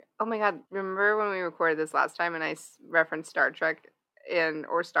Oh my God, remember when we recorded this last time and I referenced Star Trek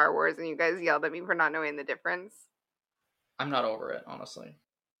or Star Wars and you guys yelled at me for not knowing the difference? I'm not over it, honestly.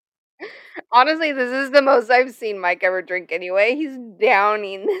 Honestly, this is the most I've seen Mike ever drink anyway. He's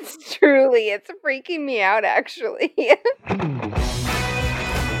downing this truly. It's freaking me out, actually.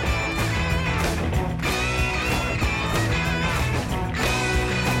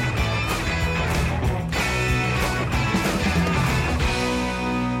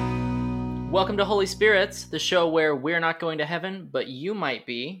 Welcome to Holy Spirits, the show where we're not going to heaven, but you might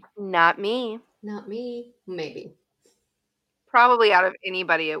be. Not me. Not me. Maybe. Probably out of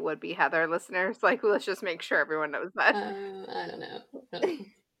anybody it would be, Heather, listeners. Like, let's just make sure everyone knows that. I don't know.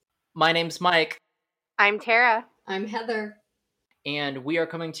 My name's Mike. I'm Tara. I'm Heather. And we are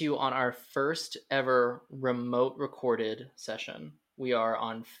coming to you on our first ever remote recorded session. We are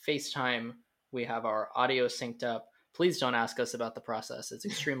on FaceTime. We have our audio synced up. Please don't ask us about the process. It's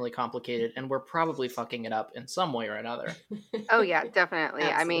extremely complicated, and we're probably fucking it up in some way or another. Oh, yeah, definitely.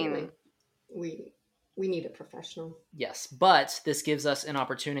 Absolutely. I mean, we need a professional. Yes, but this gives us an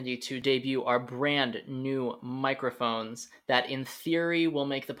opportunity to debut our brand new microphones that in theory will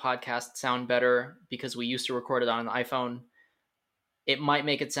make the podcast sound better because we used to record it on an iPhone. It might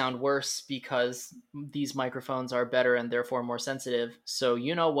make it sound worse because these microphones are better and therefore more sensitive. So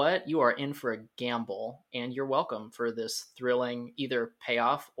you know what? You are in for a gamble, and you're welcome for this thrilling either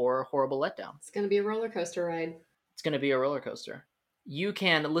payoff or horrible letdown. It's going to be a roller coaster ride. It's going to be a roller coaster. You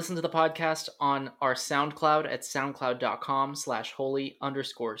can listen to the podcast on our SoundCloud at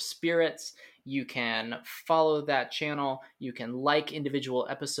soundcloud.com/holy_spirits. You can follow that channel. You can like individual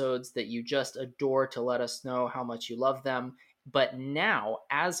episodes that you just adore to let us know how much you love them. But now,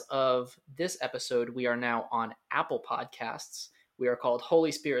 as of this episode, we are now on Apple Podcasts. We are called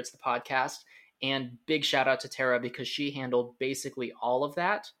Holy Spirits, the podcast. And big shout out to Tara because she handled basically all of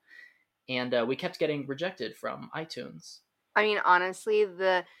that. And we kept getting rejected from iTunes. I mean, honestly,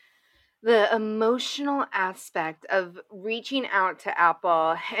 the emotional aspect of reaching out to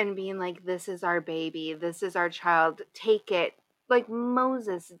Apple and being like, this is our baby, this is our child, take it, like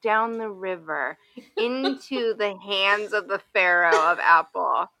Moses down the river into the hands of the Pharaoh of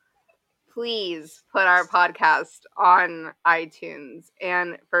Apple. Please put our podcast on iTunes.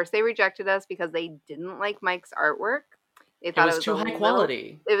 And first they rejected us because they didn't like Mike's artwork. They thought it was too high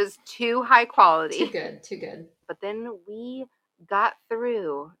quality. It was too high quality. Too good. But then we got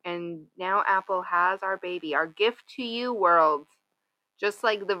through, and now Apple has our baby, our gift to you, world. Just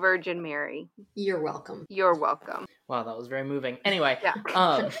like the Virgin Mary. You're welcome. You're welcome. Wow, that was very moving. Anyway, yeah.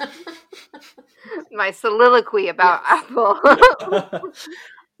 My soliloquy about Apple.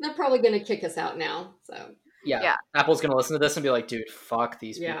 They're probably going to kick us out now. So yeah. Apple's going to listen to this and be like, dude, fuck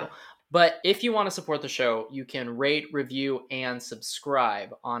these people. But if you want to support the show, you can rate, review, and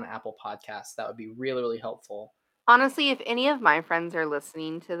subscribe on Apple Podcasts. That would be really, really helpful. Honestly, if any of my friends are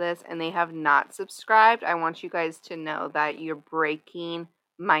listening to this and they have not subscribed, I want you guys to know that you're breaking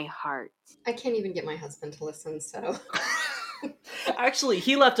my heart. I can't even get my husband to listen, so... Actually,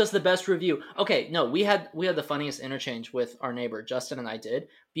 he left us the best review. Okay, no, we had the funniest interchange with our neighbor, Justin and I did,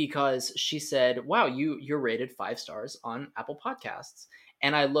 because she said, wow, you're rated 5 stars on Apple Podcasts.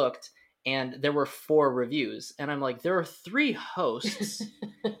 And I looked, and there were 4 reviews. And I'm like, there are 3 hosts.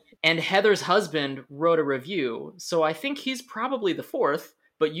 And Heather's husband wrote a review, so I think he's probably the 4th.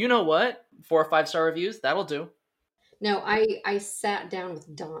 But you know what? 4 or 5-star reviews, that'll do. No, I sat down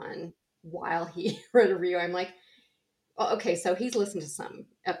with Don while he wrote a review. I'm like, oh, okay, so he's listened to some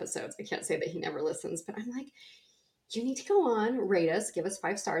episodes. I can't say that he never listens, but I'm like, you need to go on, rate us, give us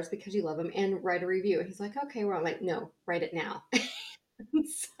 5 stars because you love him, and write a review. He's like, okay, well, I'm like, no, write it now.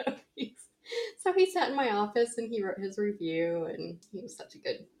 So he sat in my office and he wrote his review, and he was such a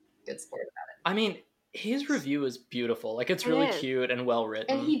good sport about it. I mean, his review is beautiful. Like, it's really cute and well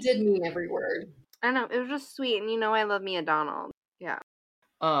written. And he did mean every word. I know, it was just sweet, and you know I love me a Donald. Yeah.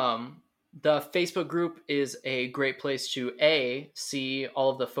 The Facebook group is a great place to A, see all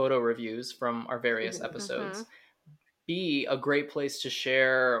of the photo reviews from our various episodes. B, a great place to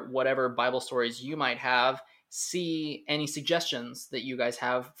share whatever Bible stories you might have. C, any suggestions that you guys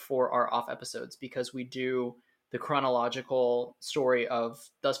have for our off episodes, because we do the chronological story of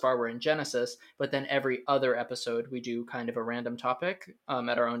thus far we're in Genesis, but then every other episode we do kind of a random topic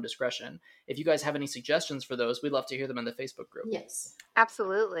at our own discretion. If you guys have any suggestions for those, we'd love to hear them in the Facebook group. Yes.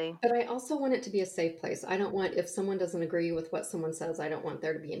 Absolutely. But I also want it to be a safe place. I don't want, if someone doesn't agree with what someone says, I don't want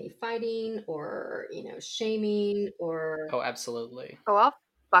there to be any fighting or, shaming or... Oh, absolutely. Oh, I'll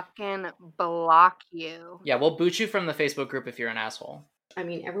fucking block you. Yeah, we'll boot you from the Facebook group if you're an asshole. I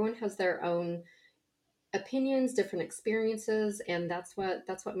mean, everyone has their own opinions, different experiences, and that's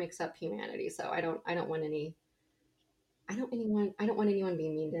what makes up humanity. So I don't want anyone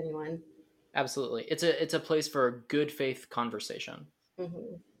being mean to anyone. Absolutely. It's a place for good faith conversation.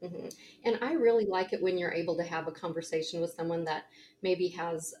 Hmm. Hmm. And I really like it when you're able to have a conversation with someone that maybe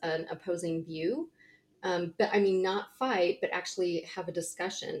has an opposing view. But I mean, not fight, but actually have a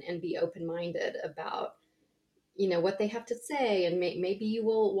discussion and be open minded about, what they have to say. And maybe you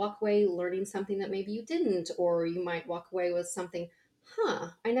will walk away learning something that maybe you didn't, or you might walk away with something,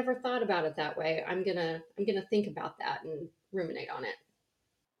 I never thought about it that way. I'm gonna think about that and ruminate on it.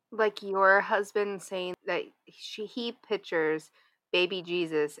 Like your husband saying that he pictures baby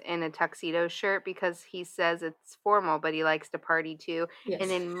Jesus in a tuxedo shirt because he says it's formal, but he likes to party too. And Yes.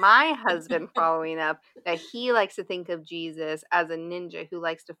 then my husband following up that he likes to think of Jesus as a ninja who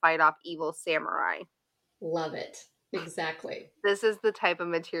likes to fight off evil samurai. Love it. Exactly. This is the type of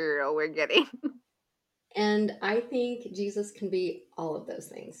material we're getting. And I think Jesus can be all of those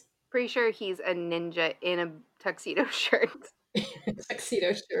things. Pretty sure he's a ninja in a tuxedo shirt.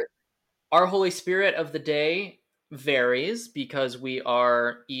 Tuxedo shirt. Our Holy Spirit of the day varies because we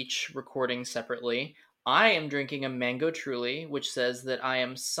are each recording separately. I am drinking a Mango Truly, which says that I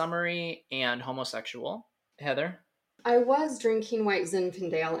am summery and homosexual. Heather? I was drinking white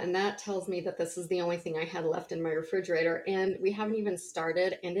Zinfandel, and that tells me that this is the only thing I had left in my refrigerator. And we haven't even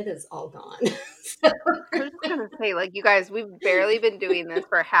started, and it is all gone. I was just gonna say, like, you guys, we've barely been doing this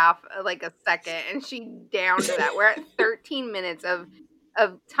for half, like a second, and she down to that. We're at 13 minutes of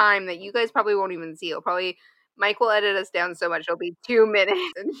time that you guys probably won't even see. It'll probably Mike will edit us down so much it'll be 2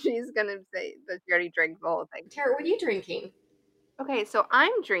 minutes, and she's gonna say that she already drank the whole thing. Tara, what are you drinking? Okay, so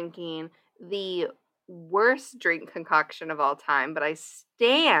I'm drinking the worst drink concoction of all time, but I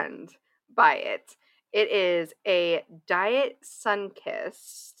stand by it. It is a Diet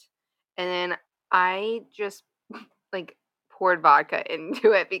Sunkist, and then I just like poured vodka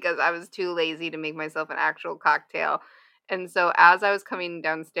into it because I was too lazy to make myself an actual cocktail. And so as I was coming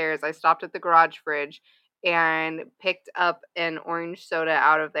downstairs, I stopped at the garage fridge and picked up an orange soda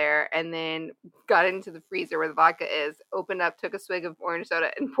out of there and then got into the freezer where the vodka is, opened up, took a swig of orange soda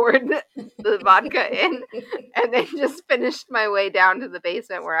and poured the vodka in and then just finished my way down to the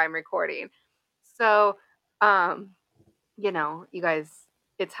basement where I'm recording. So, you guys,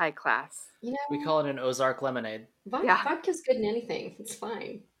 it's high class. We call it an Ozark lemonade. Yeah. Vodka's good in anything. It's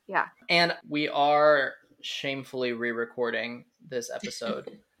fine. Yeah. And we are shamefully re-recording this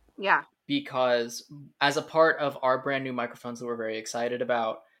episode Yeah. because as a part of our brand new microphones that we're very excited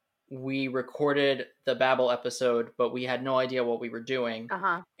about, we recorded the Babel episode, but we had no idea what we were doing.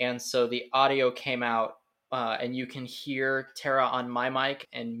 Uh-huh. And so the audio came out, and you can hear Tara on my mic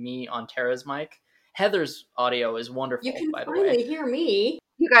and me on Tara's mic. Heather's audio is wonderful, You can by the way. finally hear me.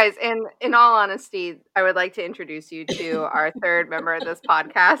 You guys, in all honesty, I would like to introduce you to our third member of this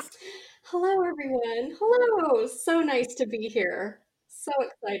podcast. Hello, everyone. Hello. So nice to be here. So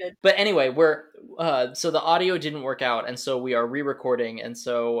excited. But anyway, so the audio didn't work out, and so we are re-recording, and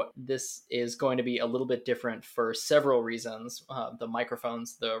so this is going to be a little bit different for several reasons: the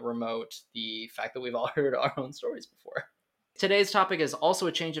microphones, the remote, the fact that we've all heard our own stories before. Today's topic is also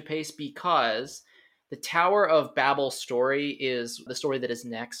a change of pace because the Tower of Babel story is the story that is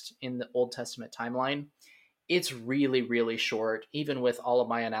next in the Old Testament timeline. It's really, really short, even with all of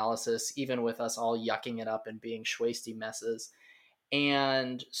my analysis, even with us all yucking it up and being schwasty messes.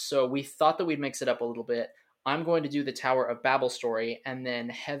 And so we thought that we'd mix it up a little bit. I'm going to do the Tower of Babel story, and then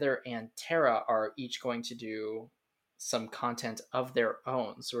Heather and Tara are each going to do some content of their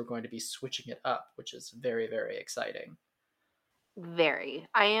own. So we're going to be switching it up, which is very, very exciting. Very.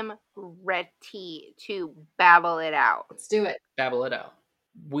 I am ready to babble it out. Let's do it. Babble it out.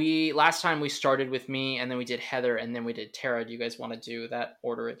 Last time we started with me, and then we did Heather, and then we did Tara. Do you guys want to do that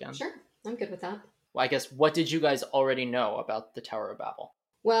order again? Sure. I'm good with that. Well, I guess, what did you guys already know about the Tower of Babel?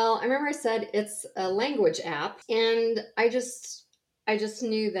 Well, I remember I said it's a language app, and I just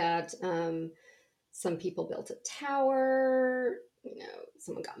knew that some people built a tower.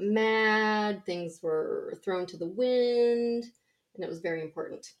 Someone got mad. Things were thrown to the wind, and it was very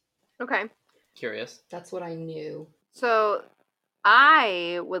important. Okay. Curious. That's what I knew. So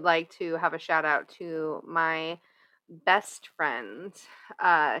I would like to have a shout out to my best friend,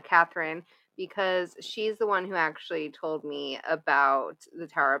 Catherine, because she's the one who actually told me about the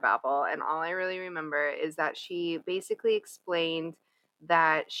Tower of Babel. And all I really remember is that she basically explained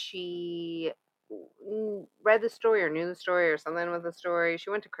that she read the story or knew the story or something with the story. She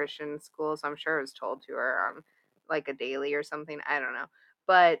went to Christian school, so I'm sure it was told to her on like a daily or something. I don't know.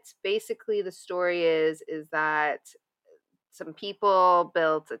 But basically the story is that some people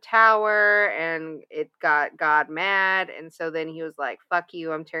built a tower and it got God mad. And so then he was like, fuck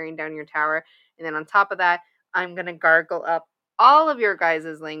you, I'm tearing down your tower. And then on top of that, I'm going to gargle up all of your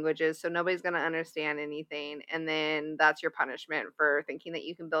guys' languages so nobody's going to understand anything. And then that's your punishment for thinking that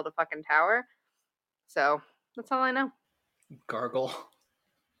you can build a fucking tower. So that's all I know. Gargle.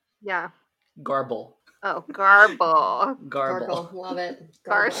 Yeah. Garble. Oh, garble. Gargle. Love it.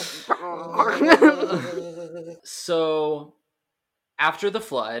 Gargle. So after the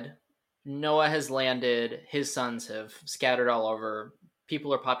flood, Noah has landed, his sons have scattered all over,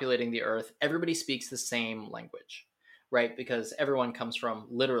 people are populating the earth, everybody speaks the same language, right? Because everyone comes from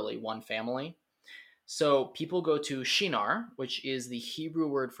literally one family. So people go to Shinar, which is the Hebrew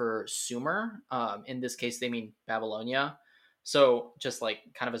word for Sumer. In this case, they mean Babylonia. So just like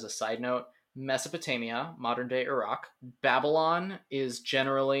kind of as a side note, Mesopotamia, modern day Iraq. Babylon is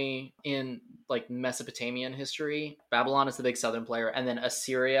generally in like Mesopotamian history. Babylon is the big southern player, and then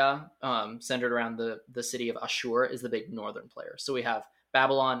Assyria, centered around the city of Ashur, is the big northern player. So we have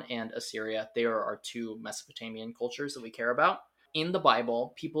Babylon and Assyria. They are our two Mesopotamian cultures that we care about. In the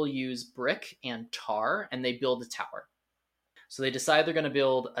Bible, people use brick and tar and they build a tower. So they decide they're going to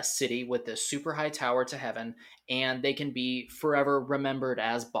build a city with this super high tower to heaven, and they can be forever remembered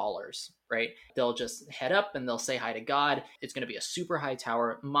as ballers, right? They'll just head up and they'll say hi to God. It's going to be a super high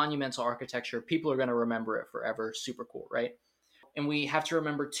tower, monumental architecture. People are going to remember it forever. Super cool, right? And we have to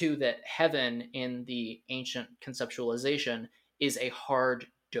remember too that heaven in the ancient conceptualization is a hard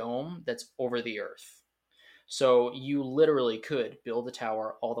dome that's over the earth. So you literally could build a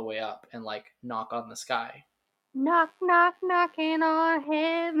tower all the way up and like knock on the sky. Knock, knock, knocking on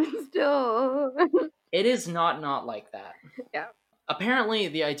heaven's door. It is not like that. Yeah. Apparently,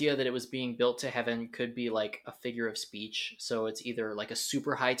 the idea that it was being built to heaven could be like a figure of speech. So it's either like a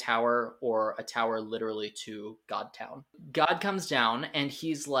super high tower or a tower literally to Godtown. God comes down and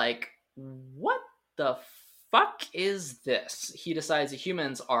he's like, what the fuck is this? He decides that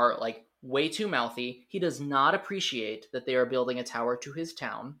humans are like way too mouthy. He does not appreciate that they are building a tower to his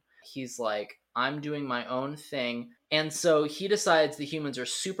town. He's like, I'm doing my own thing. And so he decides the humans are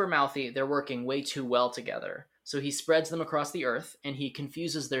super mouthy. They're working way too well together. So he spreads them across the earth and he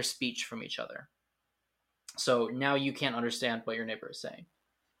confuses their speech from each other. So now you can't understand what your neighbor is saying.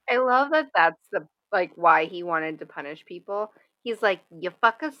 I love that that's the like why he wanted to punish people. He's like, you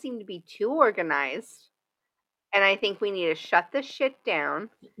fuckers seem to be too organized. And I think we need to shut this shit down.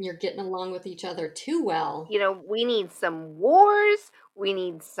 You're getting along with each other too well. You know, we need some wars. We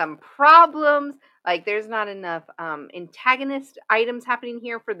need some problems. Like, there's not enough antagonist items happening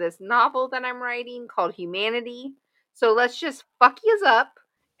here for this novel that I'm writing called Humanity. So let's just fuck yous up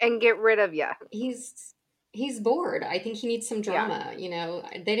and get rid of ya. He's bored. I think he needs some Yeah. drama. You know,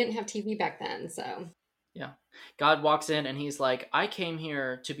 they didn't have TV back then, so. Yeah. God walks in and he's like, I came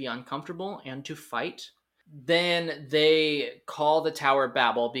here to be uncomfortable and to fight. Then they call the tower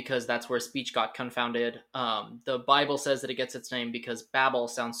Babel because that's where speech got confounded. The Bible says that it gets its name because Babel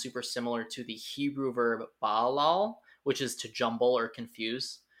sounds super similar to the Hebrew verb baalal, which is to jumble or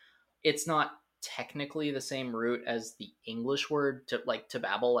confuse. It's not technically the same root as the English word to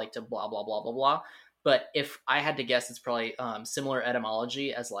babble, like to blah blah blah blah blah. But if I had to guess, it's probably similar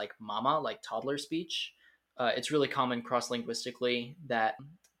etymology as like mama, like toddler speech. It's really common cross-linguistically that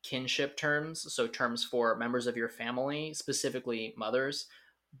kinship terms, so terms for members of your family, specifically mothers,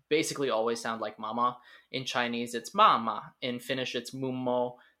 basically always sound like mama. In Chinese, it's mama. In Finnish, it's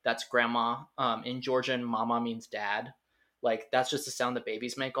mummo. That's grandma. In Georgian, mama means dad. Like, that's just the sound that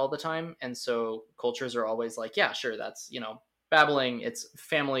babies make all the time. And so cultures are always like, yeah, sure, that's, babbling, it's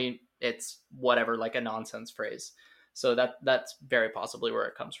family, it's whatever, like a nonsense phrase. So that's very possibly where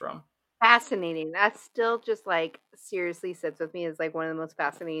it comes from. Fascinating. That still just like seriously sits with me as like one of the most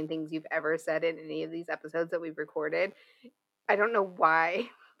fascinating things you've ever said in any of these episodes that we've recorded. I don't know why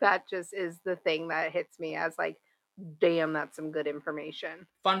that just is the thing that hits me as like, damn, that's some good information.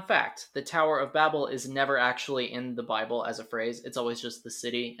 Fun fact, the Tower of Babel is never actually in the Bible as a phrase. It's always just the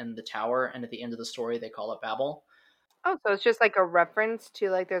city and the tower, and at the end of the story they call it Babel. Oh, so it's just like a reference to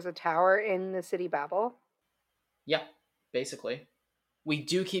like there's a tower in the city Babel? Yeah, basically. We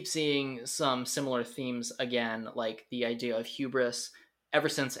do keep seeing some similar themes again, like the idea of hubris. Ever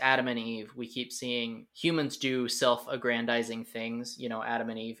since Adam and Eve, we keep seeing humans do self-aggrandizing things.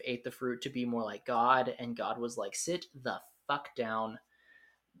 Adam and Eve ate the fruit to be more like God, and God was like, sit the fuck down.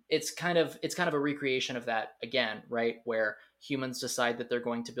 It's kind of a recreation of that again, right? Where humans decide that they're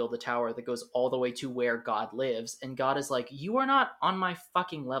going to build a tower that goes all the way to where God lives, and God is like, you are not on my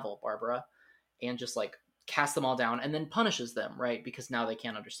fucking level, Barbara, and just like cast them all down and then punishes them, right? Because now they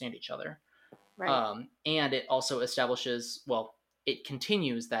can't understand each other. Right. And it also establishes, well, it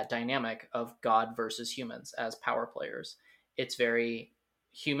continues that dynamic of God versus humans as power players. It's very,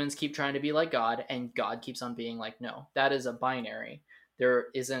 humans keep trying to be like God, and God keeps on being like, no, that is a binary. There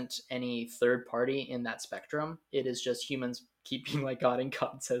isn't any third party in that spectrum. It is just humans keep being like God, and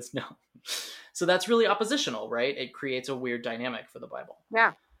God says no. So that's really oppositional, right? It creates a weird dynamic for the Bible.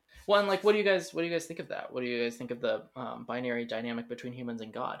 Yeah. Well, and like, what do you guys think of that? What do you guys think of the binary dynamic between humans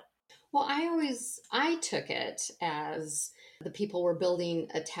and God? Well, I took it as the people were building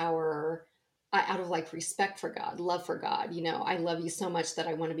a tower out of like respect for God, love for God. I love you so much that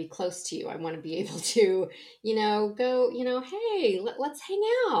I want to be close to you. I want to be able to, go, hey, let's hang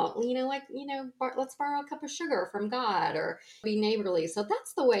out, let's borrow a cup of sugar from God or be neighborly. So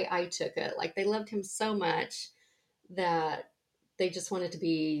that's the way I took it. Like they loved him so much that they just wanted to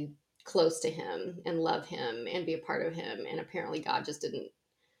be close to him and love him and be a part of him. And apparently God just didn't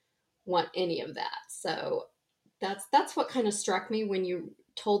want any of that. So that's what kind of struck me when you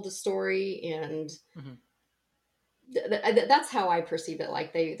told the story, and Mm-hmm. That's how I perceive it.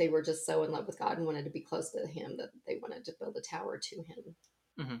 Like they were just so in love with God and wanted to be close to him that they wanted to build a tower to him.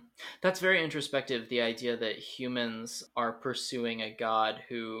 Mm-hmm. That's very introspective. The idea that humans are pursuing a God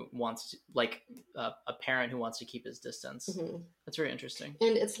who wants to, like a parent who wants to keep his distance. Mm-hmm. That's very interesting.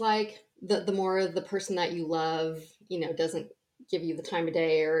 And it's like the more the person that you love, doesn't give you the time of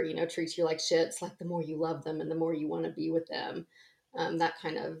day or treats you like shit, it's like the more you love them and the more you want to be with them. That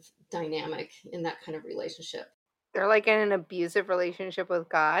kind of dynamic in that kind of relationship. They're like in an abusive relationship with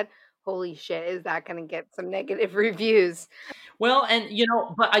God. Holy shit, is that going to get some negative reviews? Well, and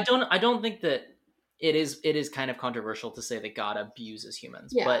but I don't think that it is kind of controversial to say that God abuses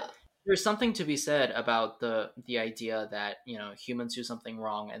humans. Yeah. But there's something to be said about the idea that, humans do something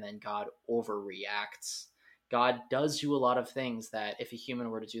wrong and then God overreacts. God does do a lot of things that if a human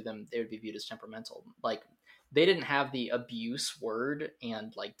were to do them, they would be viewed as temperamental. Like they didn't have the abuse word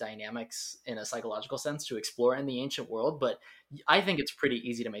and like dynamics in a psychological sense to explore in the ancient world, but I think it's pretty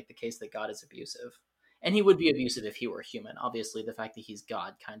easy to make the case that God is abusive. And he would be abusive if he were human. Obviously, the fact that he's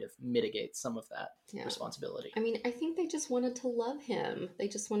God kind of mitigates some of that responsibility. I mean, I think they just wanted to love him. They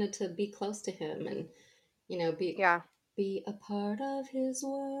just wanted to be close to him and, be a part of his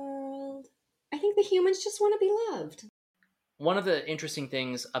world. I think the humans just want to be loved. One of the interesting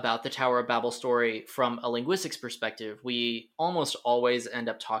things about the Tower of Babel story from a linguistics perspective, we almost always end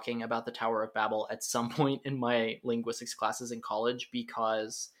up talking about the Tower of Babel at some point in my linguistics classes in college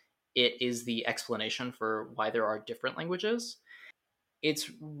because it is the explanation for why there are different languages. It's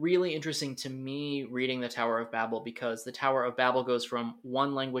really interesting to me reading the Tower of Babel because the Tower of Babel goes from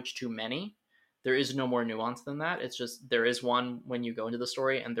one language to many. There is no more nuance than that. It's just there is one when you go into the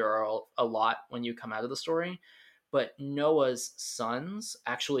story, and there are a lot when you come out of the story. But Noah's sons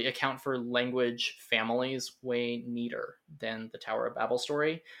actually account for language families way neater than the Tower of Babel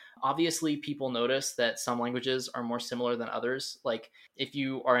story. Obviously, people notice that some languages are more similar than others. Like if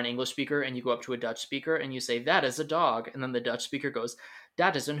you are an English speaker and you go up to a Dutch speaker and you say, "That is a dog," and then the Dutch speaker goes,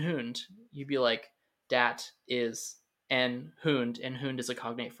 "Dat is een hund," you'd be like, "Dat is en hund," and hund is a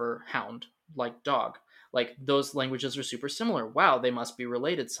cognate for hound, like dog. Like those languages are super similar. Wow, they must be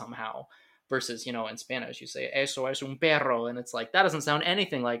related somehow. Versus, in Spanish, you say, "Eso es un perro," and it's like, that doesn't sound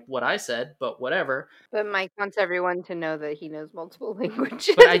anything like what I said, but whatever. But Mike wants everyone to know that he knows multiple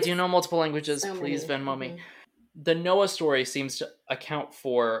languages. But I do know multiple languages. So Please many. Venmo me. Mhm. The Noah story seems to account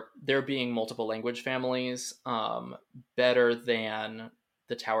for there being multiple language families better than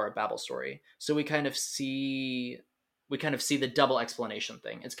the Tower of Babel story. So we kind of see the double explanation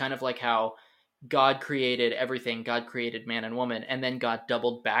thing. It's kind of like how God created everything. God created man and woman, and then God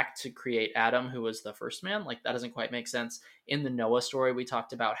doubled back to create Adam, who was the first man. Like that doesn't quite make sense. In the Noah story, we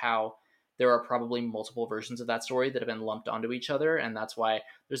talked about how there are probably multiple versions of that story that have been lumped onto each other, and that's why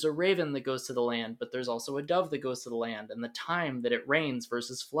there's a raven that goes to the land, but there's also a dove that goes to the land, and the time that it rains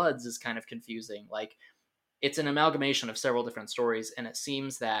versus floods is kind of confusing. Like it's an amalgamation of several different stories, and it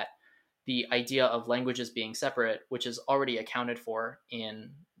seems that the idea of languages being separate, which is already accounted for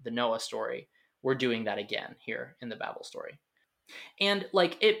in the Noah story, we're doing that again here in the Babel story. And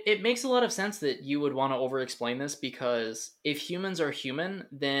like it makes a lot of sense that you would want to over explain this because if humans are human,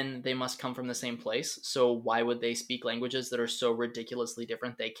 then they must come from the same place. So why would they speak languages that are so ridiculously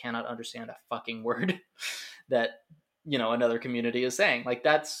different they cannot understand a fucking word that another community is saying? Like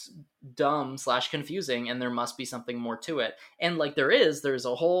that's dumb / confusing, and there must be something more to it. And like there's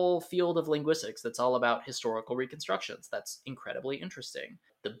a whole field of linguistics that's all about historical reconstructions. That's incredibly interesting.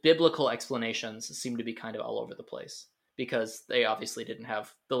 The biblical explanations seem to be kind of all over the place because they obviously didn't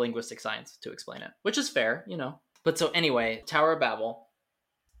have the linguistic science to explain it, which is fair. But so anyway, Tower of Babel,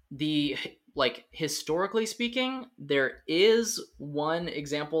 the like historically speaking, there is one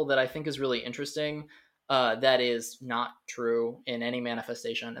example that I think is really interesting that is not true in any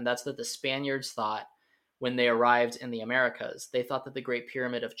manifestation, and that's that the Spaniards thought when they arrived in the Americas, they thought that the Great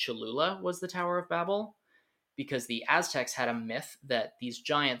Pyramid of Cholula was the Tower of Babel because the Aztecs had a myth that these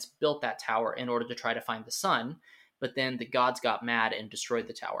giants built that tower in order to try to find the sun, but then the gods got mad and destroyed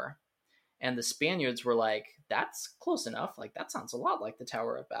the tower. And the Spaniards were like, that's close enough. Like, that sounds a lot like the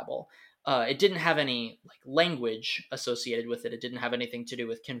Tower of Babel. It didn't have any like language associated with it. It didn't have anything to do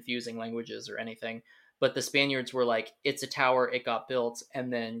with confusing languages or anything. But the Spaniards were like, it's a tower, it got built,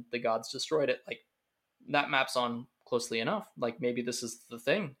 and then the gods destroyed it. Like, that maps on closely enough. Like, maybe this is the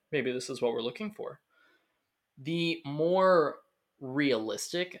thing. Maybe this is what we're looking for. The more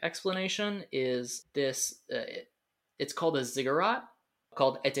realistic explanation is this. It's called a ziggurat,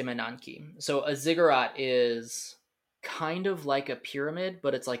 called Etemenanki. So a ziggurat is kind of like a pyramid,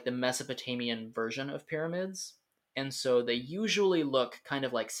 but it's like the Mesopotamian version of pyramids. And so they usually look kind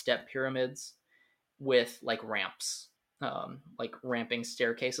of like step pyramids with like ramps, like ramping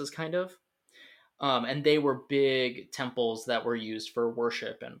staircases, kind of. And they were big temples that were used for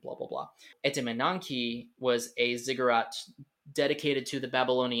worship and blah, blah, blah. Etemenanki was a ziggurat dedicated to the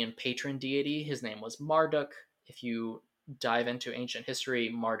Babylonian patron deity. His name was Marduk. If you dive into ancient history,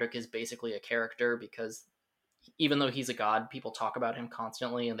 Marduk is basically a character because even though he's a god, people talk about him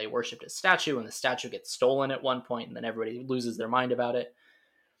constantly and they worship his statue, and the statue gets stolen at one point and then everybody loses their mind about it.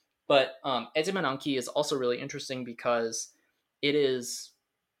 But Etemenanki is also really interesting because it is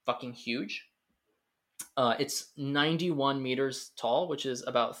fucking huge. It's 91 meters tall, which is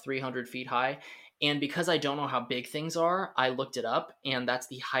about 300 feet high. And because I don't know how big things are, I looked it up, and that's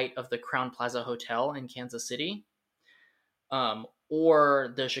the height of the Crown Plaza Hotel in Kansas City,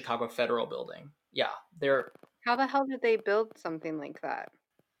 or the Chicago Federal Building. Yeah, they're. How the hell did they build something like that?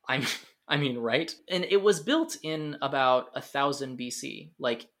 I mean, right? And it was built in about 1000 BC.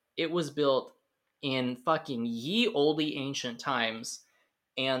 Like, it was built in fucking ye olde ancient times,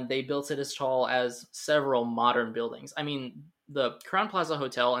 and they built it as tall as several modern buildings. I mean, the Crown Plaza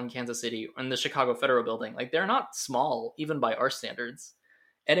Hotel in Kansas City and the Chicago Federal Building, like, they're not small, even by our standards.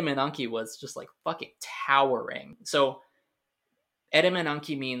 Etemenanki was just, like, fucking towering. So,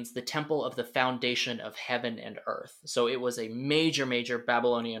 Etemenanki means the temple of the foundation of heaven and earth. So it was a major, major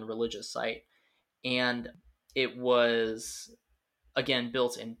Babylonian religious site. And it was, again,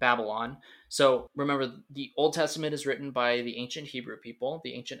 built in Babylon. So remember, the Old Testament is written by the ancient Hebrew people,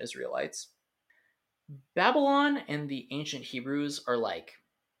 the ancient Israelites. Babylon and the ancient Hebrews are like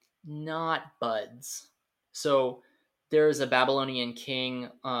not buds. So there's a Babylonian king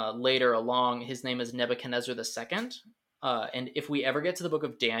later along. His name is Nebuchadnezzar II. And if we ever get to the book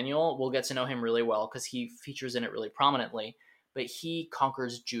of Daniel, we'll get to know him really well because he features in it really prominently. But he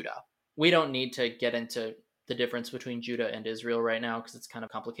conquers Judah. We don't need to get into the difference between Judah and Israel right now because it's kind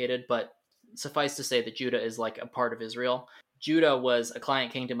of complicated. But suffice to say that Judah is like a part of Israel. Judah was a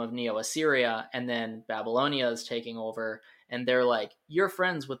client kingdom of Neo-Assyria, and then Babylonia is taking over. And they're like, you're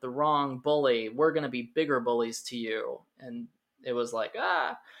friends with the wrong bully. We're going to be bigger bullies to you. And it was like,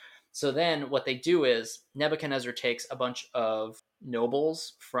 ah. So then what they do is Nebuchadnezzar takes a bunch of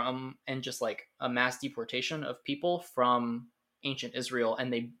nobles from, and just like a mass deportation of people from ancient Israel,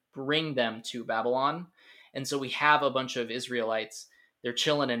 and they bring them to Babylon. And so we have a bunch of Israelites. They're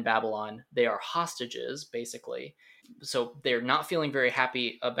chilling in Babylon. They are hostages, basically. So they're not feeling very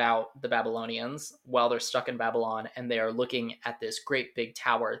happy about the Babylonians while they're stuck in Babylon, and they are looking at this great big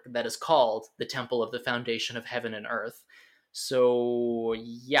tower that is called the Temple of the Foundation of Heaven and Earth. So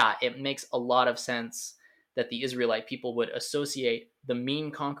yeah, it makes a lot of sense that the Israelite people would associate the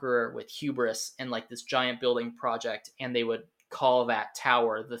mean conqueror with hubris and like this giant building project, and they would call that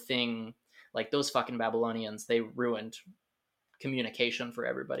tower the thing. Like, those fucking Babylonians, they ruined communication for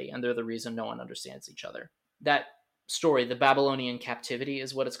everybody, and they're the reason no one understands each other. That story, the Babylonian captivity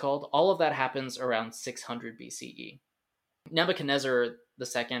is what it's called, all of that happens around 600 BCE. Nebuchadnezzar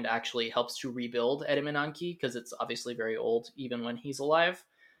II actually helps to rebuild Etemenanki because it's obviously very old even when he's alive.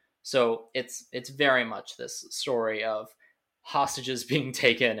 So it's very much this story of hostages being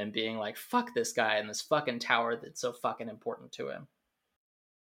taken and being like, fuck this guy and this fucking tower that's so fucking important to him.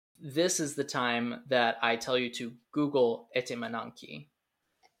 This is the time that I tell you to Google Etemenanki.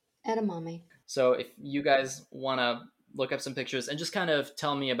 Edamame. So if you guys want to look up some pictures and just kind of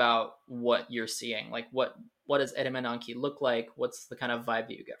tell me about what you're seeing, like what does Etemenanki look like? What's the kind of vibe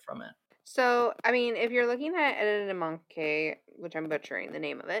that you get from it? So, I mean, if you're looking at Etemenanki, which I'm butchering the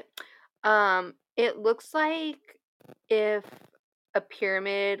name of it, it looks like if a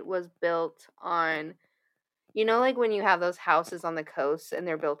pyramid was built on You know, like when you have those houses on the coast and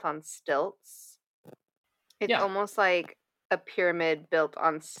they're built on stilts? It's Yeah. almost like a pyramid built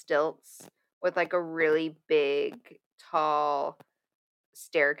on stilts with like a really big, tall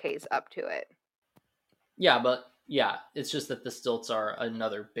staircase up to it. Yeah, but yeah, it's just that the stilts are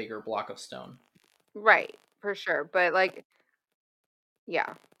another bigger block of stone. Right, for sure. But like,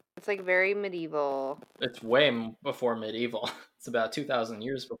 yeah, it's like very medieval. It's way before medieval. It's about 2,000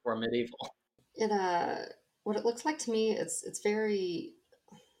 years before medieval. It what it looks like to me, it's very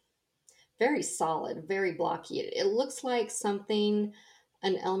very solid, very blocky. It looks like something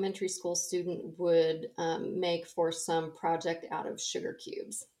an elementary school student would make for some project out of sugar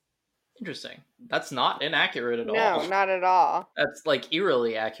cubes. Interesting. That's not inaccurate at No, all. not at all. That's like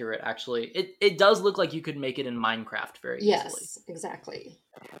eerily accurate, actually. It does look like you could make it in Minecraft very easily. Yes, exactly.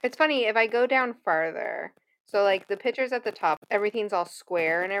 It's funny, if I go down farther, so like the pictures at the top, everything's all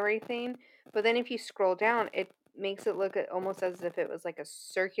square and everything, but then if you scroll down, it makes it look almost as if it was like a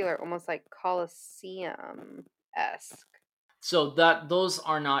circular, almost like Colosseum-esque. So that those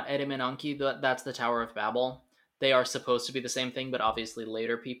are not Eremenanki. That's the Tower of Babel. They are supposed to be the same thing, but obviously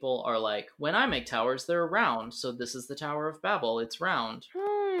later people are like, when I make towers, they're round. So this is the Tower of Babel. It's round.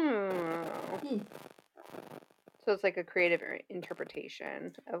 Hmm. So it's like a creative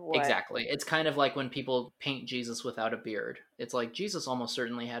interpretation of what. Exactly. It's kind of like when people paint Jesus without a beard. It's like Jesus almost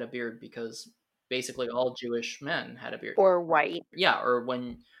certainly had a beard because basically all Jewish men had a beard. Or white. Yeah, or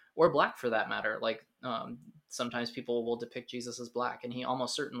black for that matter. Like sometimes people will depict Jesus as black, and he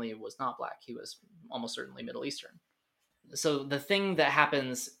almost certainly was not black. He was almost certainly Middle Eastern. So the thing that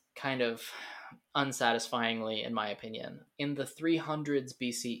happens kind of unsatisfyingly, in my opinion, in the 300s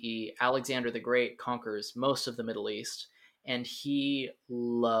BCE, Alexander the Great conquers most of the Middle East, and he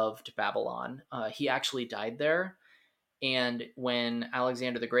loved Babylon. He actually died there. And when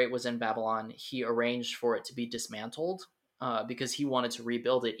Alexander the Great was in Babylon, he arranged for it to be dismantled because he wanted to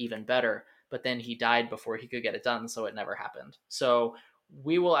rebuild it even better. But then he died before he could get it done, so it never happened. So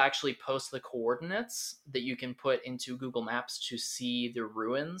we will actually post the coordinates that you can put into Google Maps to see the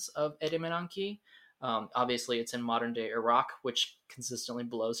ruins of Eremenanki. Obviously, it's in modern day Iraq, which consistently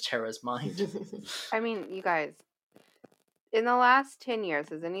blows Tara's mind. I mean, you guys, in the last 10 years,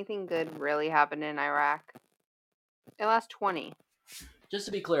 has anything good really happened in Iraq? In the last 20. Just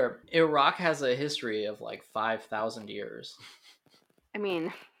to be clear, Iraq has a history of like 5,000 years. I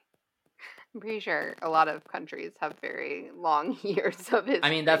mean, I'm pretty sure a lot of countries have very long years of history. I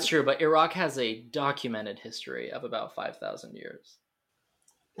mean, that's true, but Iraq has a documented history of about 5,000 years.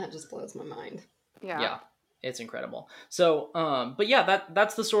 That just blows my mind. Yeah, it's incredible. So, but yeah,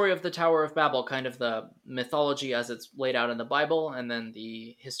 that's the story of the Tower of Babel, kind of the mythology as it's laid out in the Bible, and then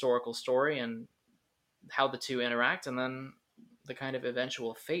the historical story and how the two interact, and then the kind of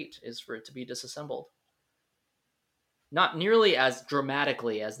eventual fate is for it to be disassembled. Not nearly as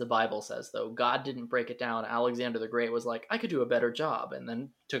dramatically as the Bible says, though. God didn't break it down. Alexander the Great was like, I could do a better job, and then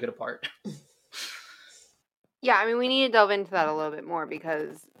took it apart. Yeah, I mean, we need to delve into that a little bit more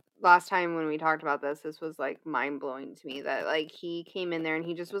because last time when we talked about this was like mind blowing to me that like he came in there and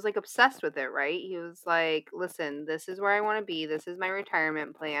he just was like obsessed with it, right? He was like, listen, this is where I want to be. This is my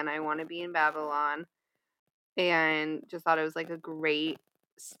retirement plan. I want to be in Babylon. And just thought it was like a great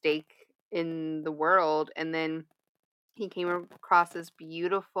stake in the world. And then he came across this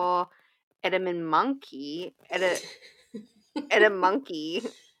beautiful Edaman monkey and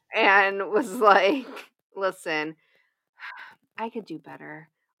was like, listen, I could do better.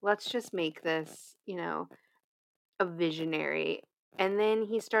 Let's just make this, a visionary. And then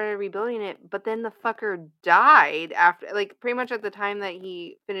he started rebuilding it, but then the fucker died after, like, pretty much at the time that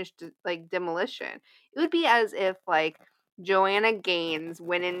he finished, like, demolition. It would be as if, like, Joanna Gaines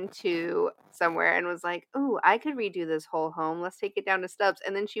went into somewhere and was like, "Ooh, I could redo this whole home. Let's take it down to stubs."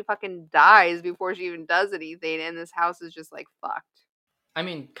 And then she fucking dies before she even does anything, and this house is just, like, fucked. I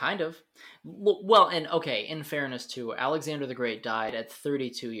mean, kind of. Well, and okay, in fairness too, Alexander the Great died at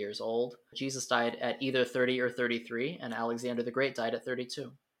 32 years old. Jesus died at either 30 or 33, and Alexander the Great died at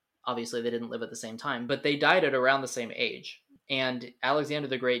 32. Obviously, they didn't live at the same time, but they died at around the same age. And Alexander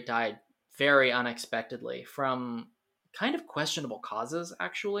the Great died very unexpectedly from kind of questionable causes,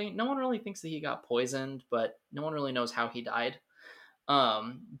 actually. No one really thinks that he got poisoned, but no one really knows how he died.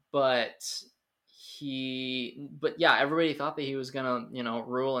 But yeah, everybody thought that he was gonna,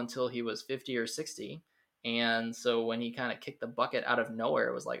 rule until he was 50 or 60. And so when he kind of kicked the bucket out of nowhere,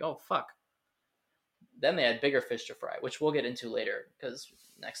 it was like, oh fuck. Then they had bigger fish to fry, which we'll get into later because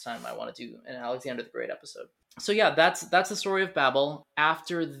next time I want to do an Alexander the Great episode. So yeah, that's the story of Babel.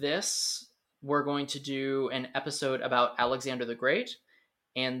 After this, we're going to do an episode about Alexander the Great,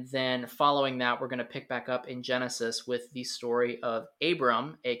 And then following that, we're going to pick back up in Genesis with the story of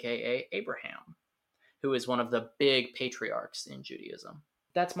Abram, aka Abraham, who is one of the big patriarchs in Judaism.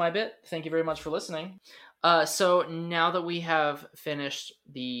 That's my bit. Thank you very much for listening. So now that we have finished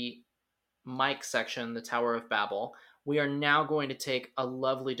the Mike section, the Tower of Babel, we are now going to take a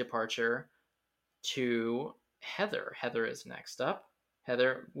lovely departure to Heather. Heather is next up.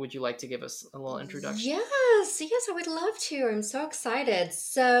 Heather, would you like to give us a little introduction? Yes, I would love to. I'm so excited.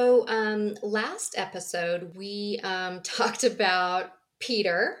 So, last episode, we talked about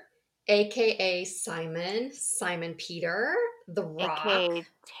Peter, aka Simon Peter, the Rock, AKA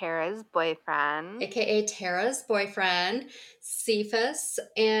Tara's boyfriend. aka Tara's boyfriend, Cephas.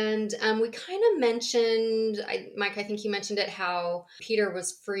 And we kind of mentioned, Mike, I think you mentioned it, how Peter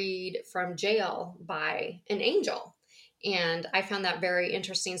was freed from jail by an angel. And I found that very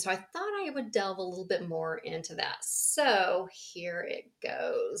interesting. So I thought I would delve a little bit more into that. So here it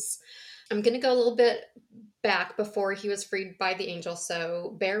goes. I'm going to go a little bit back before he was freed by the angel.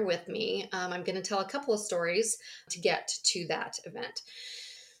 So bear with me. I'm going to tell a couple of stories to get to that event.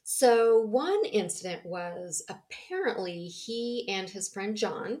 So one incident was apparently he and his friend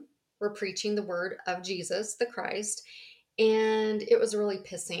John were preaching the word of Jesus, the Christ, and it was really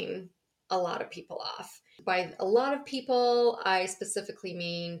pissing a lot of people off. By a lot of people, I specifically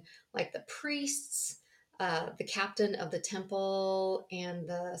mean like the priests, the captain of the temple, and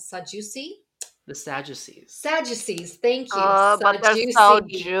the Sadducee. The Sadducees. Sadducees, thank you. Oh, but they're so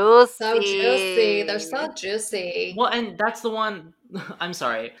juicy. So juicy. They're so juicy. Well, and that's the one. I'm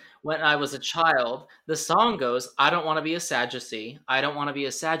sorry. When I was a child, the song goes, "I don't want to be a Sadducee. I don't want to be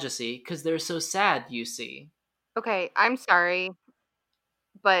a Sadducee because they're so sad, you see." Okay, I'm sorry,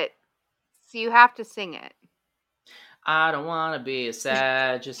 but so you have to sing it. I don't want to be a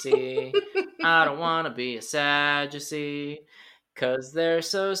Sadducee. I don't want to be a Sadducee because they're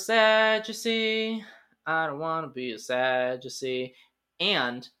so sad, you see. I don't want to be a Sadducee.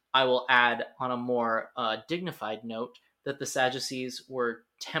 And I will add on a more dignified note that the Sadducees were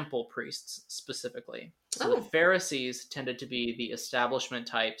temple priests specifically. So the Pharisees tended to be the establishment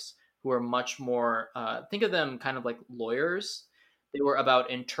types who are much more, think of them kind of like lawyers. They were about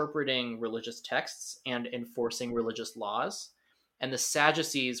interpreting religious texts and enforcing religious laws. And the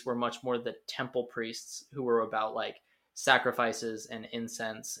Sadducees were much more the temple priests who were about like sacrifices and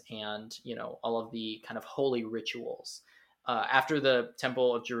incense and, you know, all of the kind of holy rituals. After the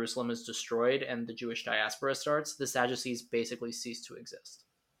Temple of Jerusalem is destroyed and the Jewish diaspora starts, the Sadducees basically cease to exist.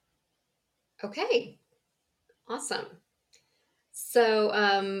 Okay, awesome. So,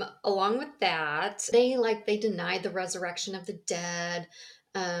 along with that, they denied the resurrection of the dead.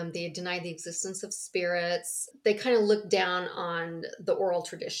 They denied the existence of spirits. They kind of looked down on the oral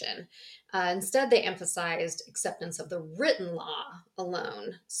tradition. Instead, they emphasized acceptance of the written law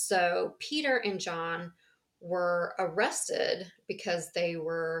alone. So, Peter and John were arrested because they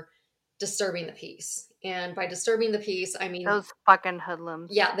were disturbing the peace. And by disturbing the peace, I mean those fucking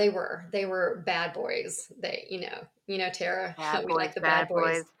hoodlums. Yeah, they were bad boys. They, Tara, Bad we boys, like the bad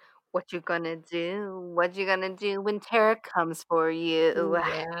boys. What you gonna do? What you gonna do when Tara comes for you? Ooh,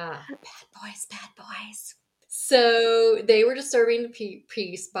 yeah, bad boys. So they were disturbing the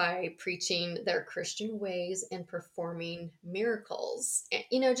peace by preaching their Christian ways and performing miracles.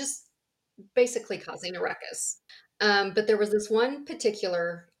 Just basically causing a ruckus. But there was this one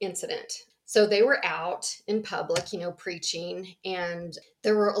particular incident. So they were out in public, preaching, and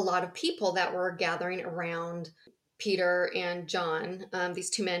there were a lot of people that were gathering around Peter and John, these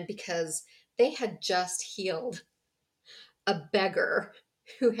two men, because they had just healed a beggar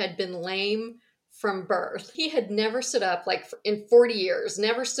who had been lame from birth. He had never stood up, like in 40 years,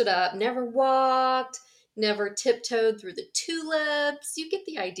 never stood up, never walked, never tiptoed through the tulips. You get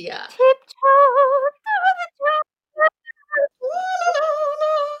the idea. Tiptoed through the tulips.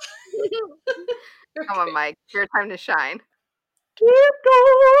 Come on, Mike. Your time to shine. Tiptoe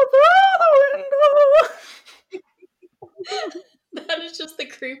through the window. That is just the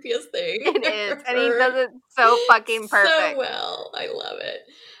creepiest thing. It is, and he does it so fucking perfect. So well. I love it.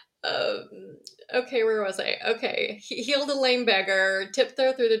 Okay, where was I? Okay, he healed a lame beggar,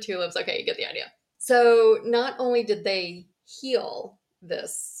 tiptoe through the tulips. Okay, you get the idea. So not only did they heal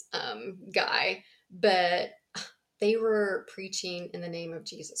this guy, but they were preaching in the name of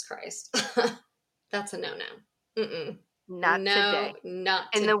Jesus Christ. That's a no-no. Mm-mm. Not today. Not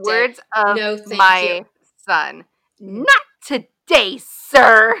in today. the words of No, thank my you. son, not today,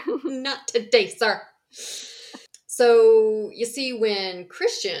 sir. Not today, sir. So you see, when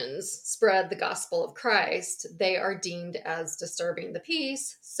Christians spread the gospel of Christ, they are deemed as disturbing the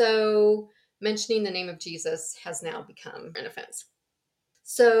peace. So mentioning the name of Jesus has now become an offense.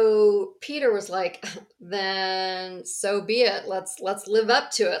 So Peter was like, then so be it. Let's live up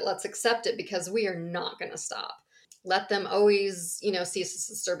to it. Let's accept it because we are not going to stop. Let them always, see us as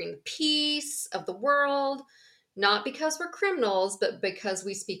disturbing the peace of the world, not because we're criminals, but because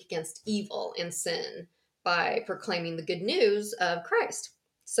we speak against evil and sin by proclaiming the good news of Christ.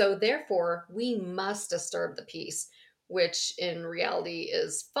 So therefore, we must disturb the peace, which in reality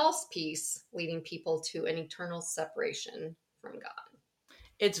is false peace, leading people to an eternal separation from God.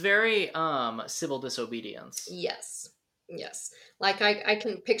 It's very civil disobedience. Yes. Yes. Like I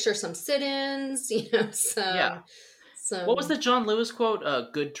can picture some sit-ins, Yeah. some What was the John Lewis quote?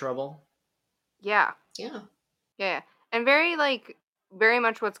 Good trouble. Yeah. yeah, Yeah. And very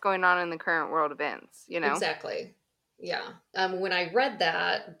much what's going on in the current world events, exactly. Yeah. When I read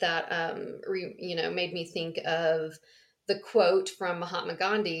that made me think of the quote from Mahatma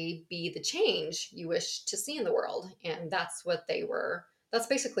Gandhi, be the change you wish to see in the world. And that's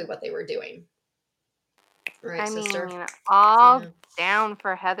basically what they were doing. Right, I sister? mean, all Yeah. down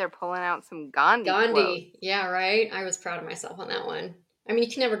for Heather pulling out some Gandhi quotes. Gandhi. Yeah, right. I was proud of myself on that one. I mean, you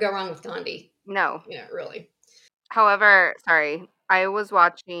can never go wrong with Gandhi. No. Really. However, sorry, I was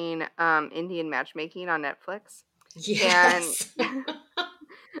watching Indian matchmaking on Netflix, and Yes.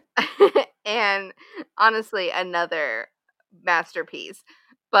 and honestly, another masterpiece.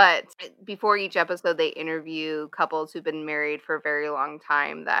 But before each episode, they interview couples who've been married for a very long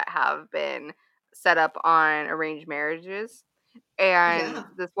time that have been set up on arranged marriages. And Yeah.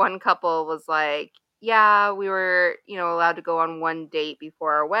 this one couple was like, yeah, we were, allowed to go on one date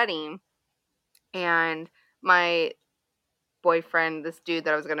before our wedding. And my boyfriend, this dude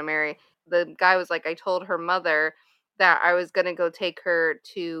that I was going to marry, the guy was like, I told her mother that I was going to go take her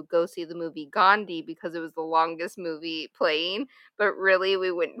to go see the movie Gandhi because it was the longest movie playing. But really,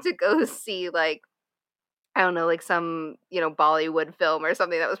 we went to go see, like, I don't know, like some, Bollywood film or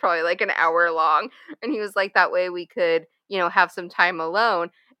something that was probably like an hour long. And he was like, that way we could, have some time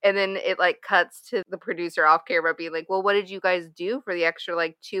alone. And then it like cuts to the producer off camera being like, well, what did you guys do for the extra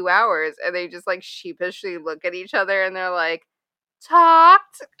like 2 hours? And they just like sheepishly look at each other and they're like,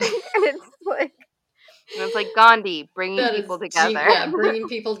 talked. And it's like Gandhi bringing That people is, together. yeah, bringing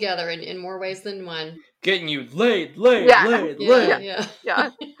people together in more ways than one. Getting you laid. Yeah. Yeah, laid. yeah. Yeah.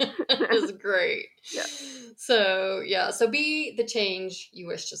 It's great. Yeah. So be the change you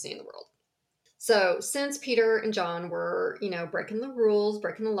wish to see in the world. So since Peter and John were, breaking the rules,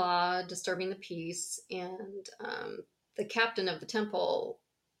 breaking the law, disturbing the peace, and the captain of the temple,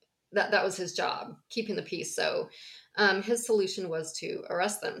 that was his job, keeping the peace. So his solution was to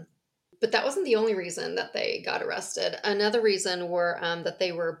arrest them. But that wasn't the only reason that they got arrested. Another reason were that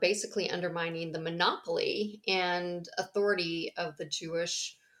they were basically undermining the monopoly and authority of the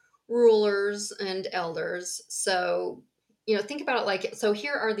Jewish rulers and elders. So, think about it like, so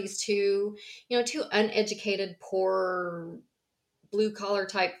here are these two uneducated, poor, blue collar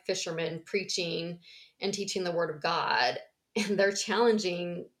type fishermen preaching and teaching the word of God, and they're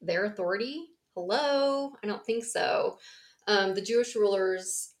challenging their authority. Hello? I don't think so. The Jewish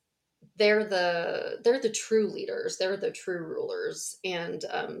rulers, they're the true leaders, they're the true rulers, and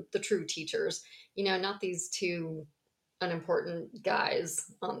the true teachers, not these two unimportant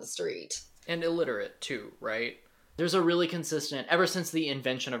guys on the street. And illiterate too, right? There's a really consistent, ever since the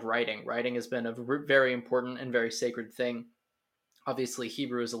invention of writing has been a very important and very sacred thing. Obviously,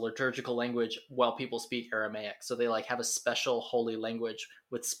 Hebrew is a liturgical language while people speak Aramaic, so they like have a special holy language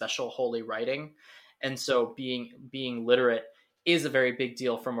with special holy writing. And so being literate is a very big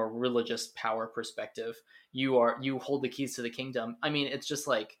deal from a religious power perspective. You hold the keys to the kingdom. I mean, it's just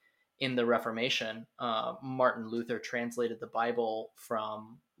like in the Reformation, Martin Luther translated the Bible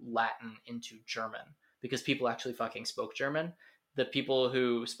from Latin into German because people actually fucking spoke German. The people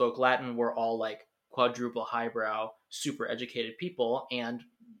who spoke Latin were all like quadruple highbrow, super educated people, and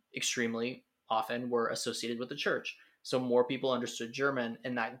extremely often were associated with the church. So more people understood German,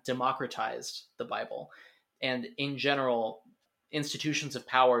 and that democratized the Bible. And in general, institutions of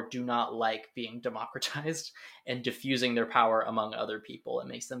power do not like being democratized and diffusing their power among other people. It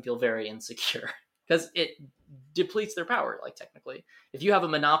makes them feel very insecure because it depletes their power, like technically. If you have a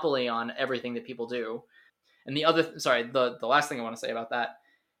monopoly on everything that people do, and the last thing I want to say about that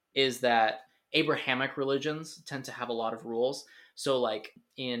is that Abrahamic religions tend to have a lot of rules. So, like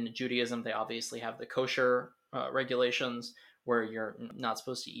in Judaism, they obviously have the kosher regulations where you're not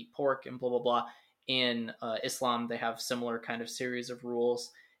supposed to eat pork and blah, blah, blah. In Islam, they have similar kind of series of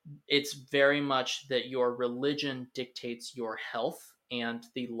rules. It's very much that your religion dictates your health and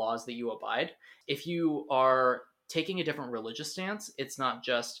the laws that you abide. If you are taking a different religious stance, it's not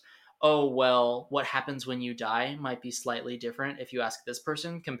just, oh, well, what happens when you die might be slightly different if you ask this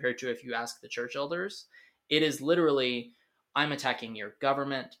person compared to if you ask the church elders. It is literally, I'm attacking your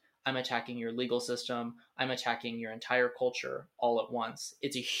government, I'm attacking your legal system, I'm attacking your entire culture all at once.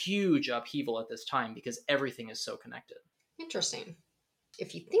 It's a huge upheaval at this time because everything is so connected. Interesting.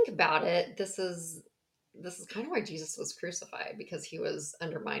 If you think about it, this is kind of why Jesus was crucified, because he was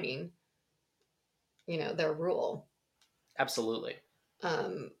undermining, their rule. Absolutely.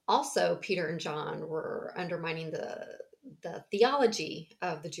 Also, Peter and John were undermining the theology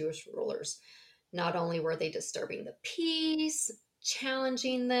of the Jewish rulers. Not only were they disturbing the peace,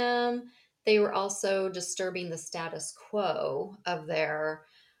 challenging them, they were also disturbing the status quo of their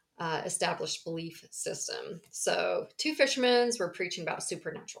established belief system. So, two fishermen were preaching about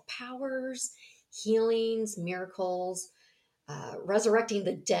supernatural powers, healings, miracles, resurrecting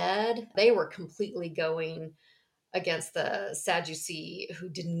the dead. They were completely going against the Sadducee, who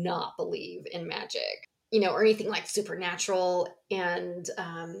did not believe in magic, or anything like supernatural, and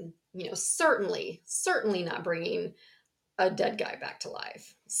certainly not bringing a dead guy back to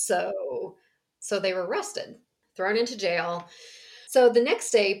life. So they were arrested, thrown into jail. So the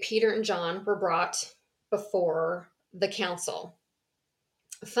next day, Peter and John were brought before the council.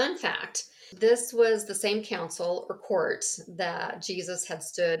 Fun fact, this was the same council or court that Jesus had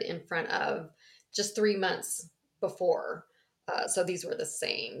stood in front of just 3 months before. So these were the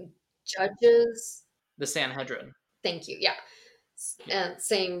same judges. The Sanhedrin. Thank you. Yeah.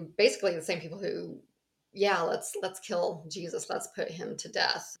 And basically the same people who, yeah, let's kill Jesus. Let's put him to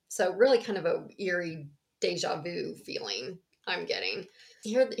death. So really kind of a eerie deja vu feeling I'm getting.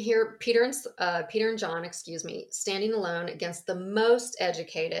 Here, Peter and John, standing alone against the most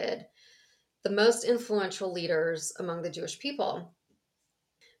educated, the most influential leaders among the Jewish people.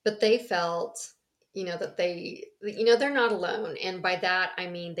 But they felt, that they're not alone. And by that, I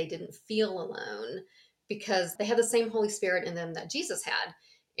mean, they didn't feel alone because they had the same Holy Spirit in them that Jesus had.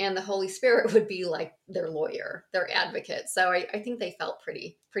 And the Holy Spirit would be like their lawyer, their advocate. So I think they felt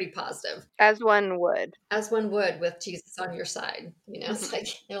pretty positive. As one would. As one would, with Jesus on your side. It's like,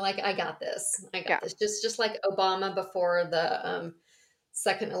 they're like, I got this. This. Just like Obama before the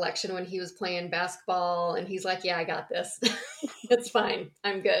second election when he was playing basketball and he's like, yeah, I got this. It's fine.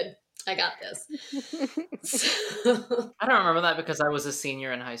 I'm good. I got this. I don't remember that because I was a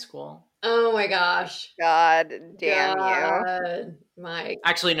senior in high school. Oh my gosh. God damn you. Mike.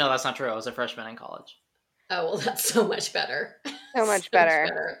 Actually, no, that's not true. I was a freshman in college. Oh, well, that's so much better. So much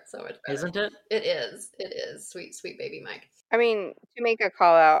better. So much better. Isn't it? It is. It is. Sweet, sweet baby Mike. I mean, to make a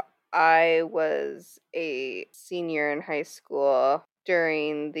call out, I was a senior in high school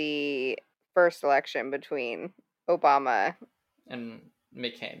during the first election between Obama and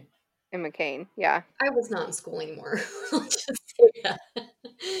McCain. Yeah. I was not in school anymore. I'll just say that.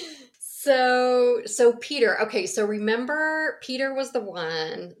 So Peter, okay, so remember Peter was the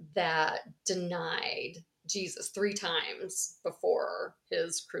one that denied Jesus 3 times before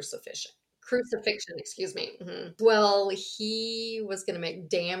his crucifixion, excuse me. Mm-hmm. Well, he was going to make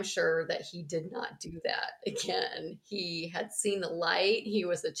damn sure that he did not do that again. He had seen the light. He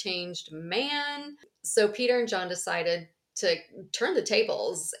was a changed man. So Peter and John decided to turn the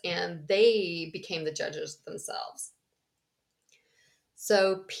tables, and they became the judges themselves.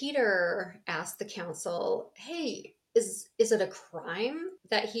 So Peter asked the council, hey, is it a crime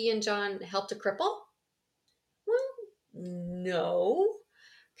that he and John helped a cripple? Well, no.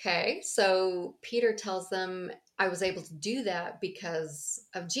 Okay, so Peter tells them, I was able to do that because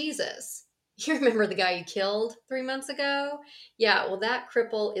of Jesus. You remember the guy you killed 3 months ago? Yeah, well, that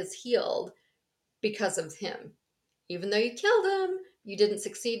cripple is healed because of him. Even though you killed him, you didn't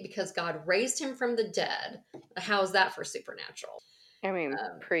succeed because God raised him from the dead. How is that for supernatural? I mean,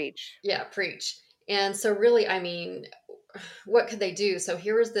 preach. Yeah, preach. And so really, I mean, what could they do? So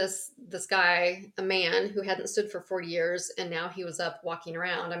here was this guy, a man who hadn't stood for 40 years, and now he was up walking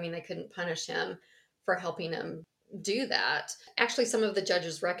around. I mean, they couldn't punish him for helping him do that. Actually, some of the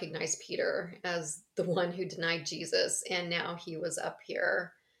judges recognized Peter as the one who denied Jesus, and now he was up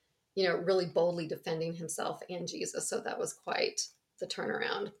here, really boldly defending himself and Jesus. So that was quite the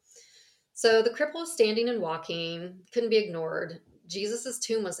turnaround. So the cripple was standing and walking, couldn't be ignored. Jesus's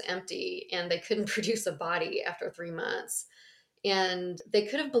tomb was empty, and they couldn't produce a body after 3 months. And they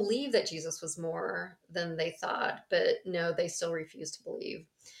could have believed that Jesus was more than they thought, but no, they still refused to believe.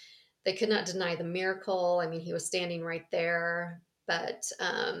 They could not deny the miracle. I mean, he was standing right there, but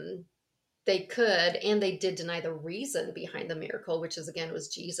they could, and they did deny the reason behind the miracle, which was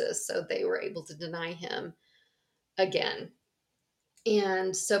Jesus. So they were able to deny him again.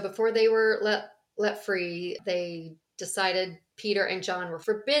 And so before they were let free, they decided, Peter and John were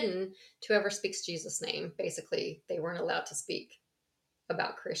forbidden to ever speak Jesus' name. Basically, they weren't allowed to speak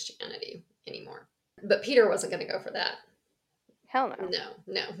about Christianity anymore. But Peter wasn't going to go for that. Hell no.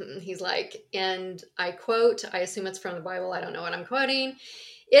 No. He's like, and I quote, I assume it's from the Bible. I don't know what I'm quoting.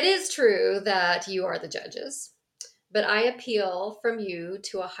 It is true that you are the judges, but I appeal from you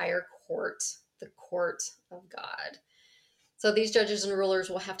to a higher court, the court of God. So these judges and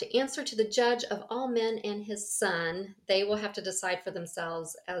rulers will have to answer to the judge of all men and his son. They will have to decide for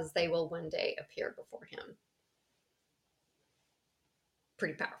themselves as they will one day appear before him.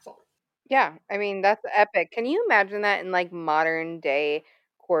 Pretty powerful. Yeah, I mean, that's epic. Can you imagine that in like modern day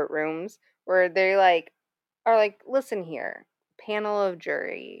courtrooms where they like are like, listen here, panel of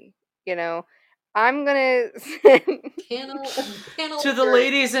jury, you know, I'm gonna Panel To the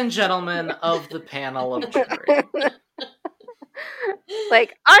ladies and gentlemen of the panel of jury.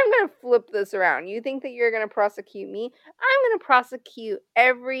 like, I'm gonna flip this around. You think that you're gonna prosecute me? I'm gonna prosecute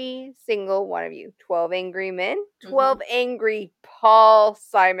every single one of you. 12 angry men, 12 angry Paul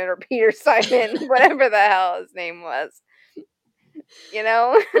Simon or Peter Simon, whatever the hell his name was. You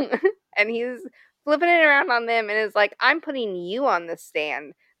know? And he's flipping it around on them and is like, I'm putting you on the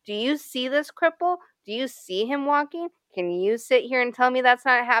stand. Do you see this cripple? Do you see him walking? Can you sit here and tell me that's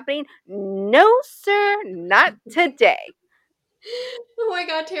not happening? No, sir, not today. Oh my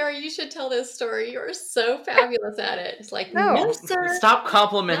God, Tara, you should tell this story. You're so fabulous at it. It's like, No. no, sir. Stop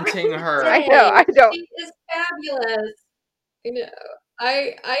complimenting her. I know, I don't. She is fabulous. You know,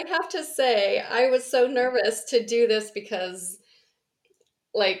 I have to say, I was so nervous to do this because,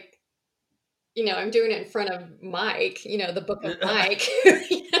 like, you know, I'm doing it in front of Mike, you know, the book of Mike, who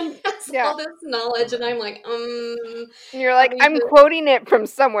has all this knowledge, and I'm like, And you're like, I'm quoting it from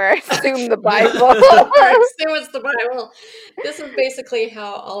somewhere. I assume the Bible. I assume it's the Bible. This is basically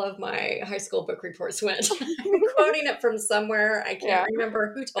how all of my high school book reports went. I'm quoting it from somewhere. I can't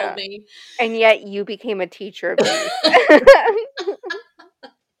remember who told me. And yet you became a teacher of these.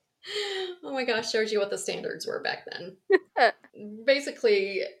 Oh my gosh, shows you what the standards were back then.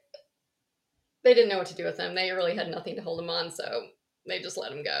 Basically, they didn't know what to do with him. They really had nothing to hold him on, so they just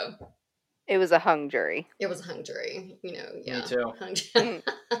let him go. It was a hung jury. It was a hung jury, you know. Yeah. Me too.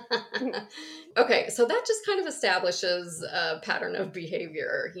 Okay, so that just kind of establishes a pattern of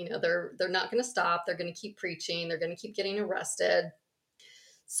behavior. You know, they're not going to stop. They're going to keep preaching. They're going to keep getting arrested.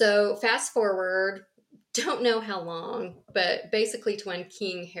 So fast forward, don't know how long, but basically to when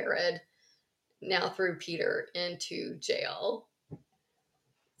King Herod now threw Peter into jail.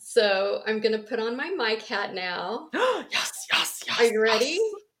 So I'm going to put on my Mike hat now. Yes. Are you ready?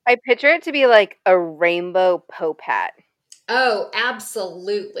 I picture it to be like a rainbow Pope hat. Oh,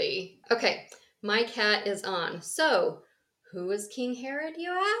 absolutely. Okay, Mike hat is on. So, who is King Herod,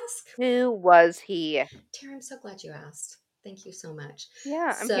 you ask? Who was he? Tara, I'm so glad you asked. Thank you so much.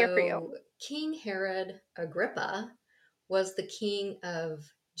 Yeah, I'm here for you. King Herod Agrippa was the king of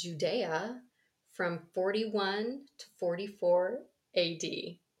Judea from 41 to 44 AD.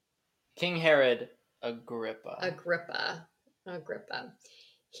 King Herod Agrippa. Agrippa.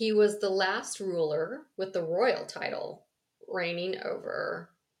 He was the last ruler with the royal title, reigning over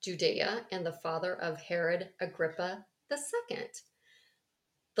Judea and the father of Herod Agrippa II,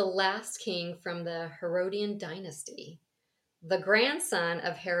 the last king from the Herodian dynasty, the grandson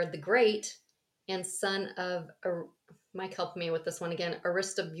of Herod the Great and son of, Mike, help me with this one again,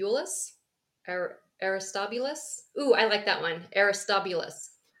 Aristobulus? Aristobulus? Ooh, I like that one. Aristobulus.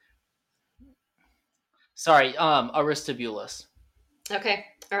 Sorry, Aristobulus. Okay,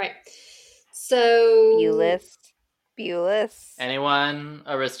 all right. So... Bulus. Anyone?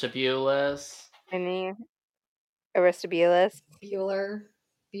 Aristobulus? Any? Aristobulus? Bueller.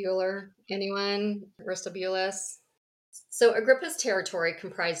 Anyone? Aristobulus. So Agrippa's territory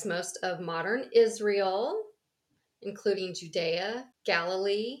comprised most of modern Israel, including Judea,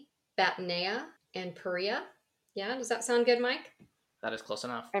 Galilee, Batanea, and Perea. Yeah, does that sound good, Mike? That is close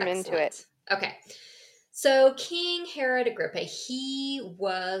enough. I'm into it. Okay. So King Herod Agrippa, he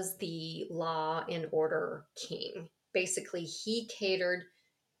was the law and order king. Basically, he catered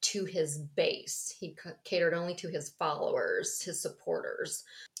to his base. He catered only to his followers, his supporters.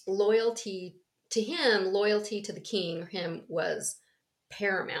 Loyalty to the king, him was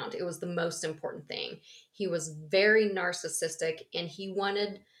paramount. It was the most important thing. He was very narcissistic and he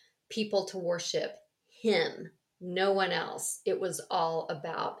wanted people to worship him, no one else. It was all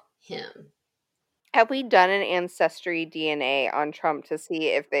about him. Have we done an ancestry DNA on Trump to see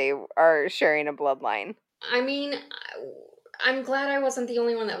if they are sharing a bloodline? I mean, I'm glad I wasn't the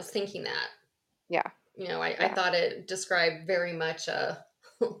only one that was thinking that. Yeah. You know, I thought it described very much a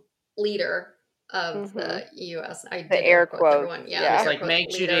leader of the U.S. I The did air quote quotes. everyone. Yeah. the It's air like, quotes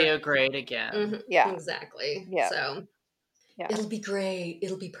make leader. Judea great again. Mhm, Yeah. exactly. Yeah. So Yeah. it'll be great.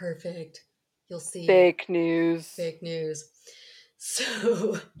 It'll be perfect. You'll see. Fake news. Fake news.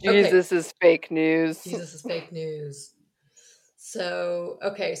 So Jesus is fake news. Jesus is fake news. So,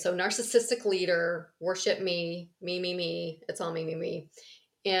 okay, so narcissistic leader, worship me, me. It's all me.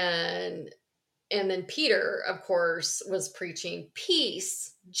 And then Peter, of course, was preaching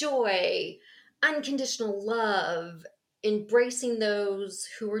peace, joy, unconditional love, embracing those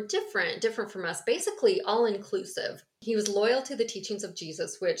who were different from us, basically all inclusive. He was loyal to the teachings of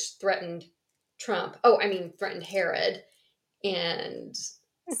Jesus, which threatened threatened Herod. And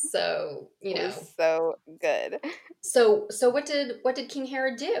so, It was so good. So what did King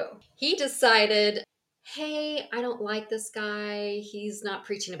Herod do? He decided, hey, I don't like this guy. He's not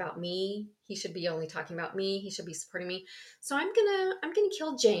preaching about me. He should be only talking about me. He should be supporting me. So I'm gonna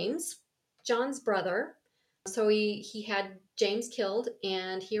kill James, John's brother. So he had James killed,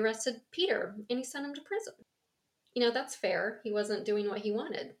 and he arrested Peter, and he sent him to prison. That's fair. He wasn't doing what he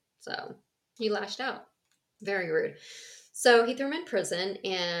wanted, so he lashed out. Very rude. So he threw him in prison,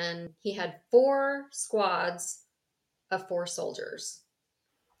 and he had 4 squads of 4 soldiers.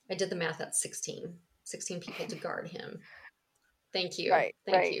 I did the math at 16 people to guard him. Thank you.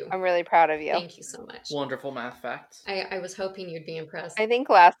 Thank you. I'm really proud of you. Thank you so much. Wonderful math facts. I was hoping you'd be impressed. I think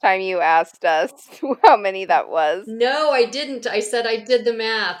last time you asked us how many that was. No, I didn't. I said I did the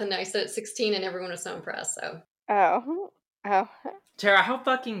math, and I said 16, and everyone was so impressed. So. Oh. Tara, how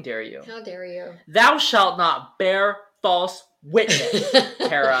fucking dare you? How dare you? Thou shalt not bear false witness,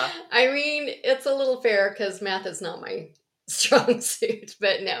 Tara. I mean, it's a little fair because math is not my strong suit,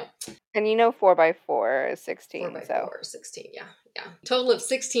 but no. And 4x4 is 16. 4x4 is 16, yeah. Total of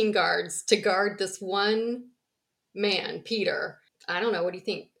 16 guards to guard this one man, Peter. I don't know. What do you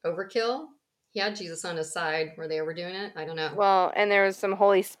think? Overkill? He had Jesus on his side. Were they overdoing it? I don't know. Well, and there was some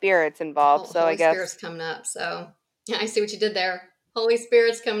Holy Spirits involved, so I guess. Holy Spirit's coming up, so. Yeah, I see what you did there. Holy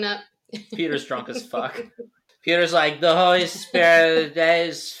Spirit's coming up. Peter's drunk as fuck. Peter's like, the Holy Spirit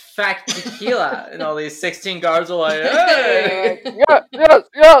is fact tequila. And all these 16 guards are like, hey!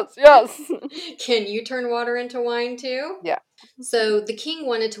 Yes. Can you turn water into wine too? Yeah. So the king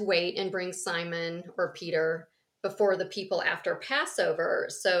wanted to wait and bring Simon or Peter before the people after Passover.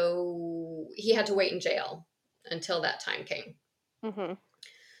 So he had to wait in jail until that time came. Mm-hmm.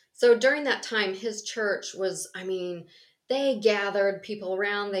 So during that time, his church was, they gathered people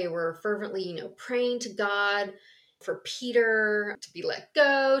around. They were fervently, praying to God for Peter to be let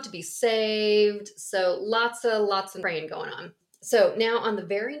go, to be saved. So lots of praying going on. So now on the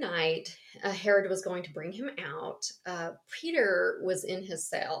very night Herod was going to bring him out, Peter was in his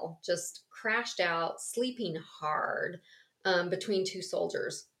cell, just crashed out, sleeping hard between 2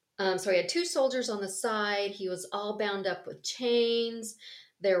 soldiers. So he had 2 soldiers on the side. He was all bound up with chains.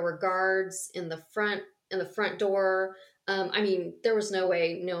 There were guards in the front door. There was no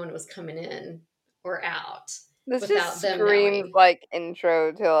way no one was coming in or out. This without just them screams knowing. like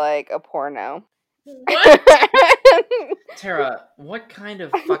intro to like a porno. What? Tara, what kind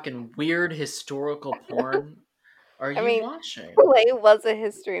of fucking weird historical porn are you watching? Clay was a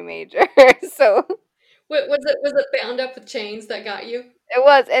history major, so Was it bound up with chains that got you? it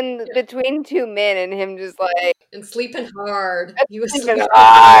was, and between 2 men and him just like And sleeping hard. He was sleeping sleeping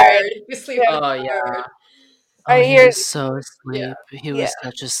hard. hard. He was sleeping Oh, hard. yeah. I Oh, he hear- was so asleep. He was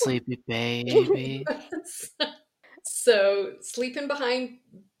such a sleepy baby. So sleeping behind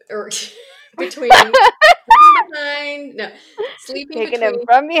or between sleeping taking between him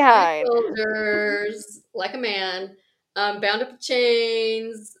from behind. soldiers like a man, bound up with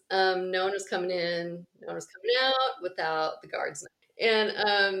chains. No one was coming in, no one was coming out without the guards.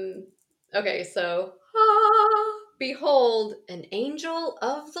 And okay, so behold, an angel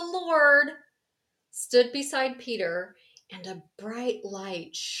of the Lord stood beside Peter, and a bright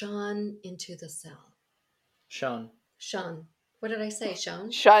light shone into the cell. Shone. What did I say? Shone?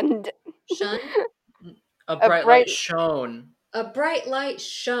 Shunned. Shone? A bright light shone. A bright light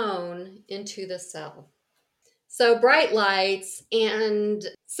shone into the cell. So bright lights, and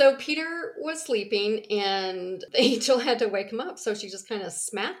so Peter was sleeping, and the angel had to wake him up. So she just kind of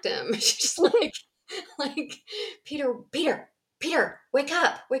smacked him. She's like, Peter, wake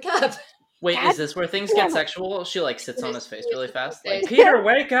up. Wait, Dad? is this where things get sexual? She like sits on his face really fast. Like, Peter,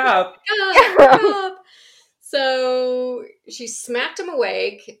 wake up! Wake up. So she smacked him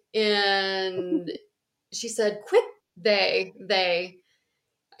awake, and she said, quick, they,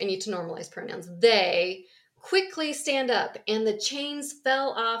 I need to normalize pronouns, they quickly stand up, and the chains fell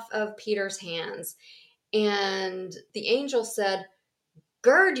off of Peter's hands. And the angel said,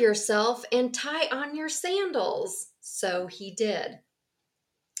 Gird yourself and tie on your sandals. So he did.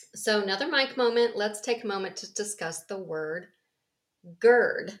 So another Mike moment. Let's take a moment to discuss the word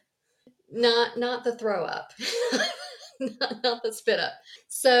gird. Not the throw up. not the spit up.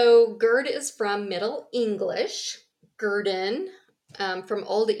 So gird is from Middle English. Girden from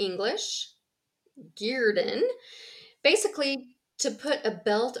Old English. Gearden. Basically, to put a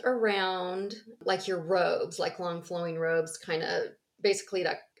belt around like your robes, like long flowing robes, kind of basically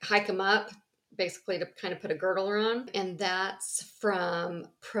to hike them up, basically to kind of put a girdle around. And that's from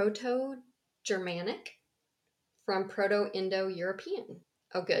Proto Germanic, from Proto Indo European.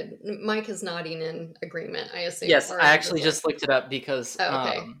 Oh, good. Mike is nodding in agreement, I assume. Yes, Or I is actually this just looked it up because Oh,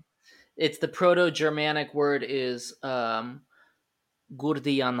 okay. it's the Proto-Germanic word is Gurdiana,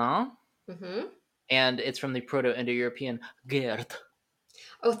 Mm-hmm. and it's from the Proto-Indo-European Gerd.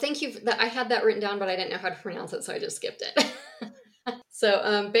 Oh, thank you. I had that written down, but I didn't know how to pronounce it, so I just skipped it.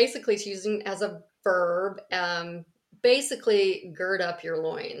 So basically, it's using as a verb. Basically, gird up your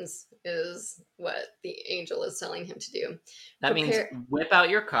loins is what the angel is telling him to do. That means whip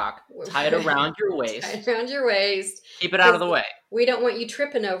out your cock, tie it around your waist. Tie it around your waist. Keep it out of the way. We don't want you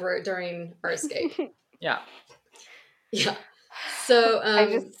tripping over it during our escape. Yeah. Yeah. So I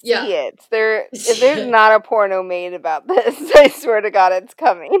just yeah. see it. There's not a porno made about this. I swear to God, it's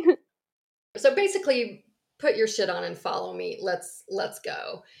coming. So basically, put your shit on and follow me. Let's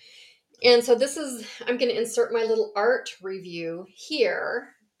go. And so I'm going to insert my little art review here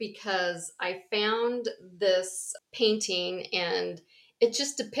because I found this painting and it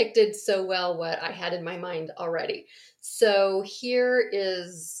just depicted so well what I had in my mind already. So here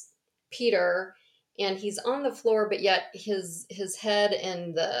is Peter, and he's on the floor, but yet his head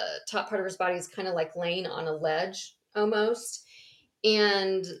and the top part of his body is kind of like laying on a ledge almost.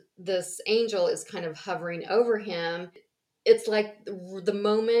 And this angel is kind of hovering over him. It's like the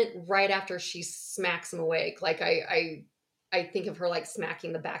moment right after she smacks him awake. Like I think of her like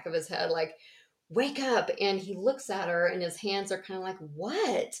smacking the back of his head, like, wake up. And he looks at her and his hands are kind of like,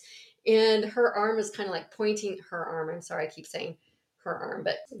 what? And her arm is kind of like pointing her arm. I'm sorry, I keep saying her arm,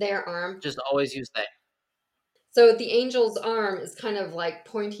 but their arm. Just always use they. So the angel's arm is kind of like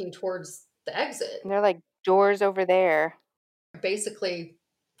pointing towards the exit. And they're like, doors over there. Basically,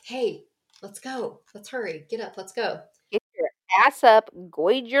 hey, let's go. Let's hurry. Get up. Let's go. Get your ass up,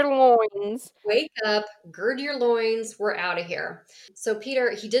 goid your loins. Wake up, gird your loins, we're out of here. So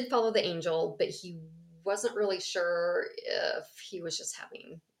Peter, he did follow the angel, but he wasn't really sure if he was just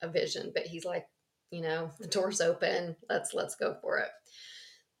having a vision, but he's like, the door's open, let's go for it.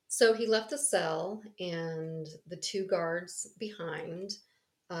 So he left the cell and the two guards behind.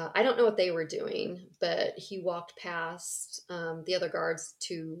 I don't know what they were doing, but he walked past the other guards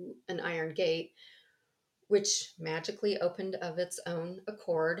to an iron gate, which magically opened of its own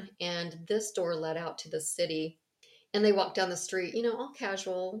accord. And this door led out to the city. And they walked down the street, all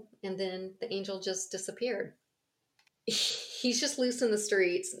casual. And then the angel just disappeared. He's just loose in the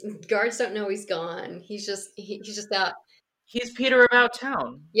streets. Guards don't know he's gone. He's just out. He's Peter about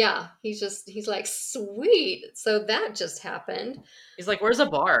town. Yeah, he's like, sweet. So that just happened. He's like, where's a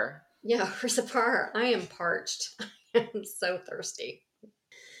bar? Yeah, where's a bar? I am parched. I am so thirsty.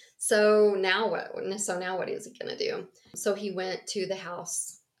 So now what? So now what is he going to do? So he went to the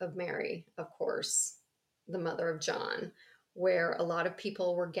house of Mary, of course, the mother of John, where a lot of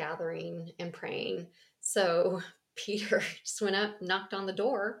people were gathering and praying. So Peter just went up, knocked on the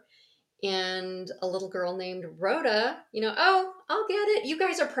door, and a little girl named Rhoda, oh, I'll get it. You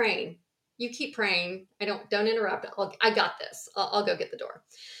guys are praying. You keep praying. Don't interrupt. I got this. I'll go get the door.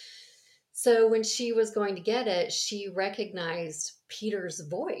 So when she was going to get it, she recognized Peter's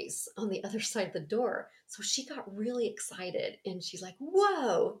voice on the other side of the door. So she got really excited and she's like,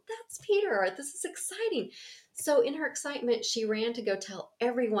 whoa, that's Peter. This is exciting. So in her excitement, she ran to go tell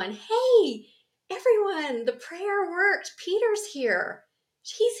everyone, hey, everyone, the prayer worked. Peter's here.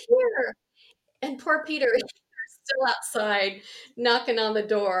 He's here. And poor Peter is still outside knocking on the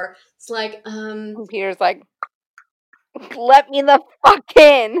door. It's like, And Peter's like, let me the fuck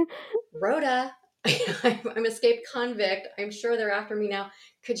in. Rhoda, I'm escaped convict. I'm sure they're after me now.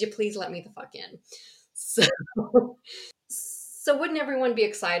 Could you please let me the fuck in? So wouldn't everyone be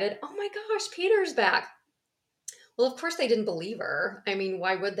excited? Oh my gosh, Peter's back. Well, of course they didn't believe her. I mean,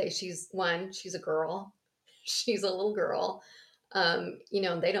 why would they? She's a girl. She's a little girl.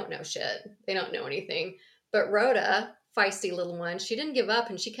 They don't know shit. They don't know anything. But Rhoda, feisty little one, she didn't give up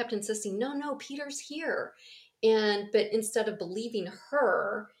and she kept insisting, no, Peter's here. But instead of believing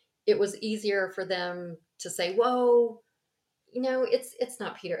her, it was easier for them to say, whoa, it's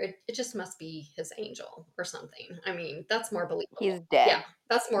not Peter. It just must be his angel or something. I mean, that's more He's believable. Yeah, dead.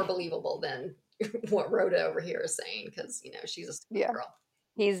 that's more believable than what Rhoda over here is saying because she's a stupid Yeah. girl.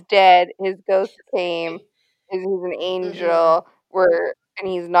 He's dead. His ghost came. He's an angel. And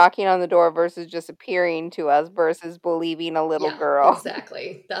he's knocking on the door versus just appearing to us versus believing a little Yeah, girl.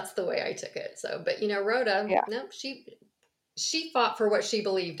 exactly. That's the way I took it. So, but Rhoda, Yeah. no, she fought for what she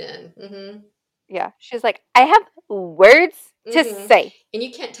believed in. Mm-hmm. Yeah. She's like, I have words to say. And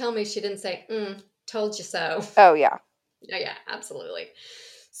you can't tell me she didn't say, told you so. Oh, yeah. Oh, yeah, absolutely.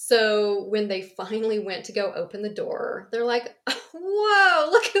 So when they finally went to go open the door, they're like,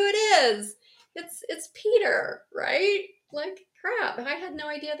 whoa, look who it is. It's Peter, right? Like, crap, I had no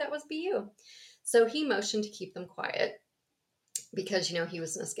idea that was you. So he motioned to keep them quiet because, he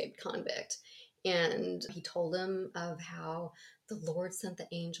was an escaped convict. And he told them of how the Lord sent the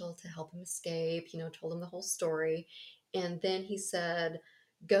angel to help him escape, told him the whole story. And then he said,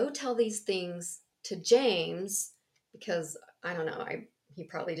 go tell these things to James, because I don't know, he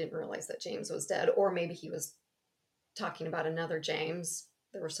probably didn't realize that James was dead, or maybe he was talking about another James.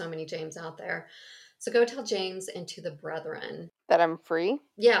 There were so many James out there. So go tell James and to the brethren That I'm free.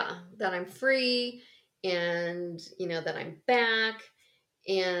 Yeah, that I'm free and, that I'm back.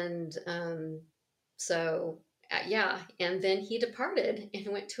 And so, yeah. And then he departed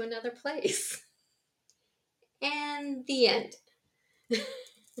and went to another place. And the end.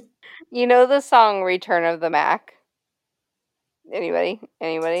 You know the song Return of the Mac? Anybody?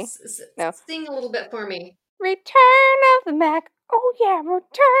 No. Sing a little bit for me. Return of the Mac. Oh, yeah.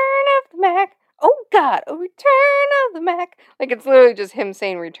 Return of the Mac. Oh, God. Oh, Return of the Mac. Like, it's literally just him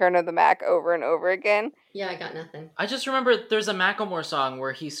saying Return of the Mac over and over again. Yeah, I got nothing. I just remember there's a Macklemore song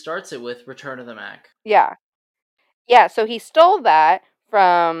where he starts it with Return of the Mac. Yeah. Yeah, so he stole that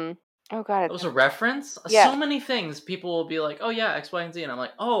from... Oh, God. That was a reference? Yeah. So many things people will be like, oh, yeah, X, Y, and Z. And I'm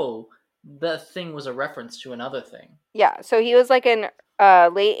like, oh, the thing was a reference to another thing. Yeah, so he was like in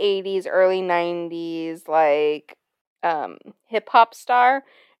late 80s, early 90s, like hip hop star.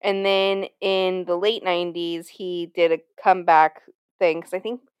 And then in the late 90s, he did a comeback thing because I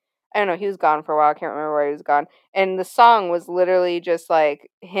don't know, he was gone for a while. I can't remember where he was gone. And the song was literally just like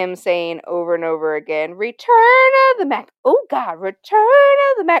him saying over and over again, Return of the Mac. Oh, God, Return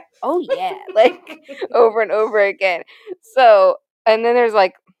of the Mac. Oh, yeah. Like over and over again. So, and then there's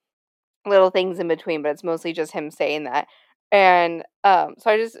like little things in between, but it's mostly just him saying that. And so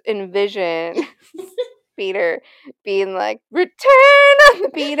I just envision Peter being like, Return of the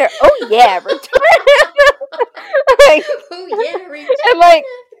Peter. Oh, yeah, Return like, oh, yeah, Return and like,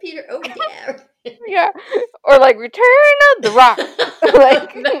 of the Peter. Oh, yeah. yeah, or like Return of the Rock,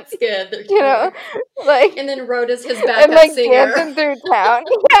 like That's good. like, and then Rhoda's his backup and like singer. dancing through town,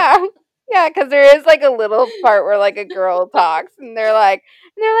 yeah, because there is like a little part where like a girl talks, and they're like,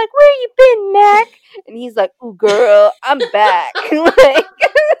 where you been, Mac? And he's like, oh, girl, I'm back. Like,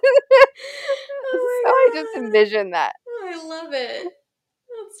 oh so I just envision that. I love it.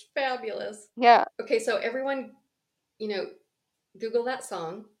 That's fabulous. Yeah. Okay, so everyone, Google that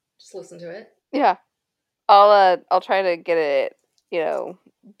song. Just listen to it. Yeah. I'll try to get it,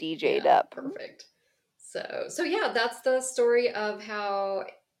 DJ'd up. Perfect. So yeah, that's the story of how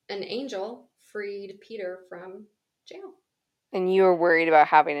an angel freed Peter from jail. And you were worried about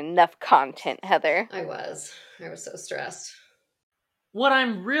having enough content, Heather. I was so stressed. What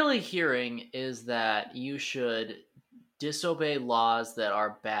I'm really hearing is that you should disobey laws that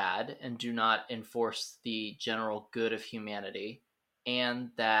are bad and do not enforce the general good of humanity, and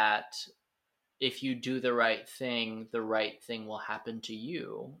that if you do the right thing will happen to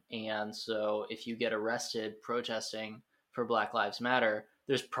you. And so if you get arrested protesting for Black Lives Matter,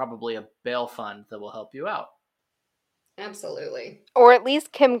 there's probably a bail fund that will help you out. Absolutely. Or at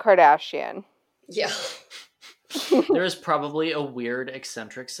least Kim Kardashian. Yeah. There is probably a weird,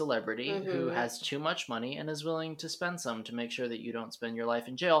 eccentric celebrity who has too much money and is willing to spend some to make sure that you don't spend your life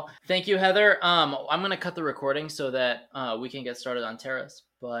in jail. Thank you, Heather. I'm going to cut the recording so that we can get started on Terrace.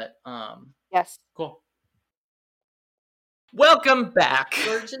 But yes. Cool. Welcome back.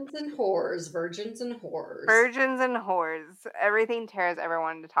 Virgins and whores. Virgins and whores. Virgins and whores. Everything Tara's ever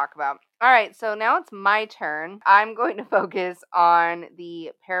wanted to talk about. All right, so now it's my turn. I'm going to focus on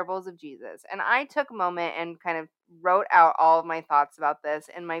the parables of Jesus. And I took a moment and kind of wrote out all of my thoughts about this.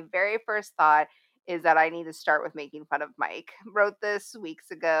 And my very first thought is that I need to start with making fun of Mike. Wrote this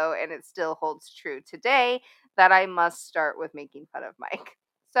weeks ago, and it still holds true today that I must start with making fun of Mike.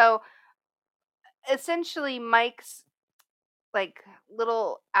 So essentially, Mike's like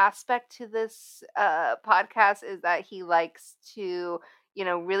little aspect to this podcast is that he likes to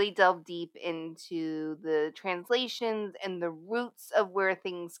really delve deep into the translations and the roots of where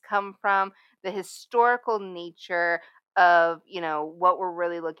things come from, the historical nature of, what we're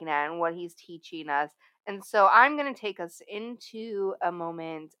really looking at and what he's teaching us. And so I'm going to take us into a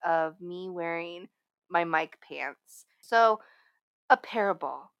moment of me wearing my mic pants. So, a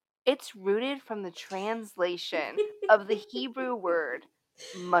parable. It's rooted from the translation of the Hebrew word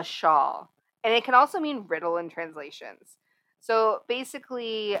mashal, and it can also mean riddle in translations. So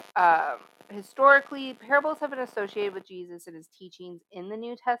basically, historically, parables have been associated with Jesus and his teachings in the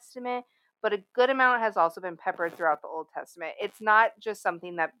New Testament, but a good amount has also been peppered throughout the Old Testament. It's not just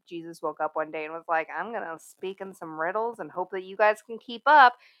something that Jesus woke up one day and was like, I'm going to speak in some riddles and hope that you guys can keep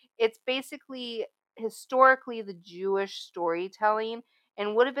up. It's basically historically the Jewish storytelling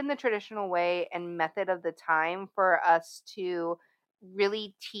and would have been the traditional way and method of the time for us to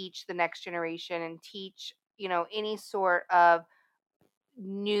really teach the next generation and teach, any sort of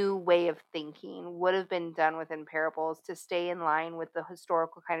new way of thinking would have been done within parables to stay in line with the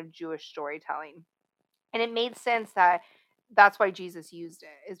historical kind of Jewish storytelling. And it made sense that that's why Jesus used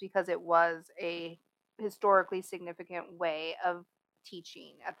it, is because it was a historically significant way of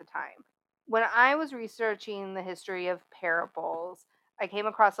teaching at the time. When I was researching the history of parables, I came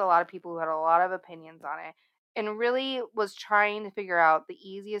across a lot of people who had a lot of opinions on it and really was trying to figure out the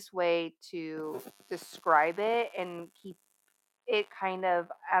easiest way to describe it and keep it kind of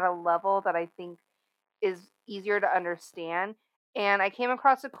at a level that I think is easier to understand. And I came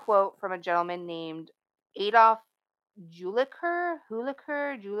across a quote from a gentleman named Adolf Ulicker,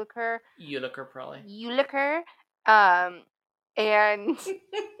 probably. Ulicker. Um, and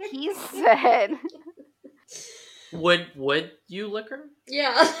he said, Would you liquor?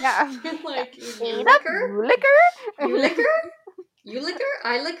 Yeah. yeah, Like, you Adolf liquor? Ulicker. You liquor? You liquor?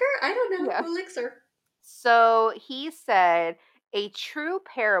 I liquor? I don't know. Yeah. Who licks her? So he said, a true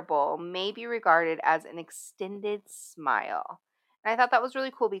parable may be regarded as an extended smile. And I thought that was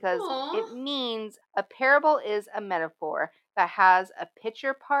really cool because Aw. it means a parable is a metaphor that has a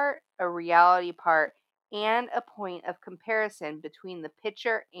picture part, a reality part, and a point of comparison between the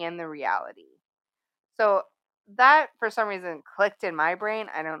picture and the reality. So that for some reason clicked in my brain.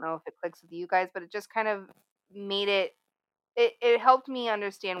 I don't know if it clicks with you guys, but it just kind of made it helped me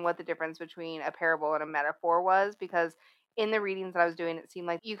understand what the difference between a parable and a metaphor was, because in the readings that I was doing, it seemed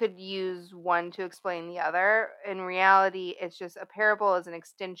like you could use one to explain the other. In reality, it's just a parable is an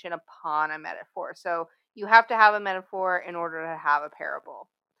extension upon a metaphor. So you have to have a metaphor in order to have a parable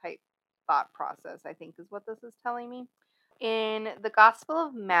type thought process, I think is what this is telling me. In the Gospel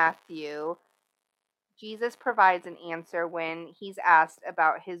of Matthew, Jesus provides an answer when he's asked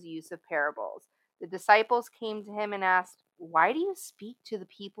about his use of parables. The disciples came to him and asked, "Why do you speak to the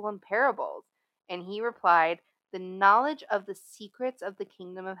people in parables?" And he replied, "The knowledge of the secrets of the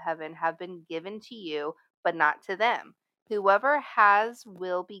kingdom of heaven have been given to you, but not to them. Whoever has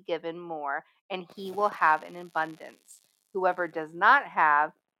will be given more, and he will have an abundance. Whoever does not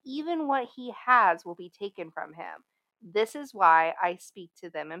have, even what he has will be taken from him. This is why I speak to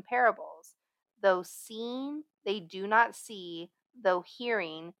them in parables. Though seeing, they do not see; though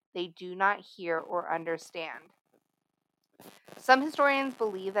hearing, they do not hear or understand." Some historians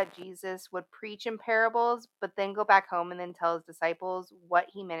believe that Jesus would preach in parables, but then go back home and then tell his disciples what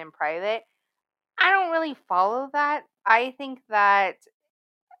he meant in private. I don't really follow that. I think that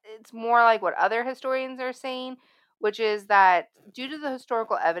it's more like what other historians are saying, which is that due to the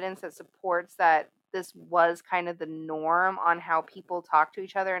historical evidence that supports that this was kind of the norm on how people talk to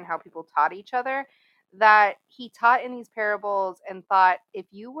each other and how people taught each other, that he taught in these parables and thought if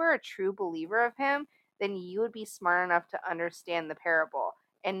you were a true believer of him, then you would be smart enough to understand the parable,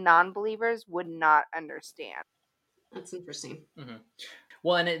 and non believers would not understand. That's interesting. Mm-hmm.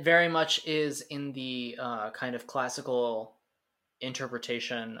 Well, and it very much is in the kind of classical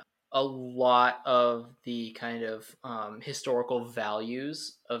interpretation. A lot of the kind of historical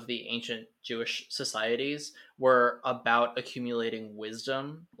values of the ancient Jewish societies were about accumulating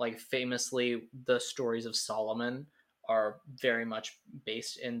wisdom. Like, famously, the stories of Solomon are very much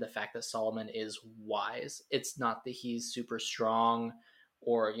based in the fact that Solomon is wise. It's not that he's super strong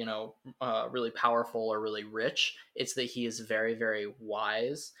or, really powerful or really rich. It's that he is very, very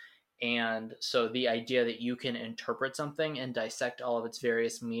wise. And so the idea that you can interpret something and dissect all of its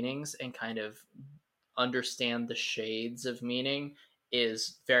various meanings and kind of understand the shades of meaning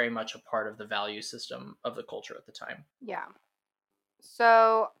is very much a part of the value system of the culture at the time. Yeah.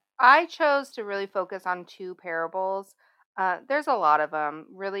 So I chose to really focus on two parables. There's a lot of them.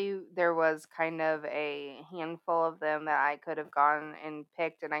 Really, there was kind of a handful of them that I could have gone and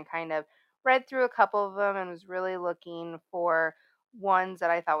picked, and I kind of read through a couple of them and was really looking for ones that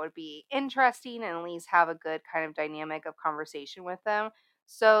I thought would be interesting and at least have a good kind of dynamic of conversation with them.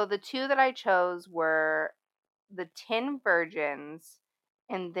 So the two that I chose were the 10 virgins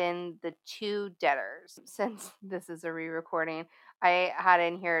and then the two debtors. Since this is a re-recording, I had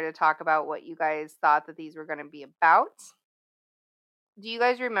in here to talk about what you guys thought that these were going to be about. Do you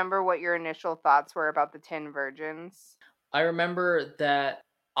guys remember what your initial thoughts were about the 10 virgins? I remember that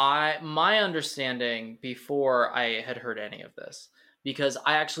my understanding before I had heard any of this, because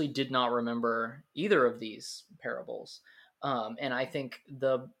I actually did not remember either of these parables. And I think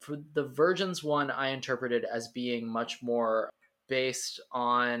for the virgins one I interpreted as being much more based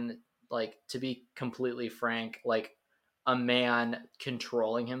on, like, to be completely frank, like a man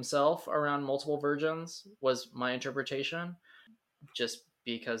controlling himself around multiple virgins was my interpretation, just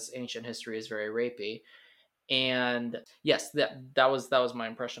because ancient history is very rapey. And yes, that was my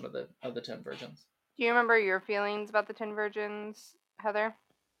impression of the 10 virgins. Do you remember your feelings about the 10 virgins, Heather?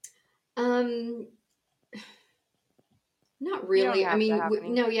 Um, Not You don't really. I have to mean, have any.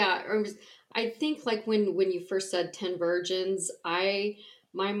 no, yeah. I think like when you first said 10 virgins, my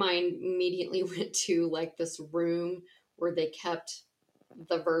mind immediately went to like this room where they kept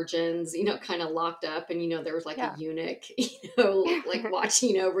the virgins, kind of locked up, and there was like a Yeah. eunuch, like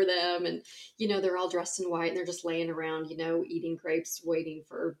watching over them, and they're all dressed in white and they're just laying around, eating grapes, waiting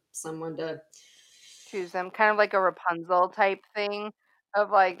for someone to Choose them. Kind of like a Rapunzel type thing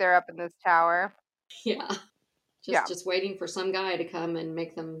of like they're up in this tower. yeah, just Yeah. just waiting for some guy to come and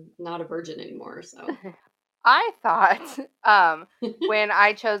make them not a virgin anymore. So I thought when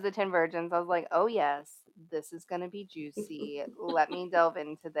I chose the 10 virgins, I was like, oh, yes, this is going to be juicy. Let me delve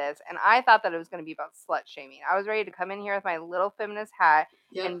into this. And I thought that it was going to be about slut shaming. I was ready to come in here with my little feminist hat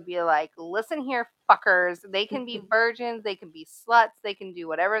yep. and be like, listen here, fuckers. They can be virgins, they can be sluts, they can do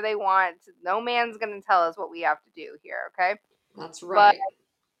whatever they want. No man's going to tell us what we have to do here, okay? That's But right.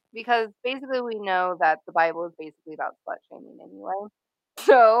 because basically we know that the Bible is basically about slut shaming anyway.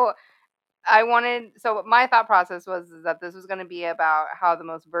 So so my thought process was is that this was going to be about how the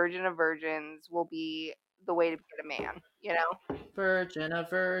most virgin of virgins will be the way to get a man, you know? Virgin of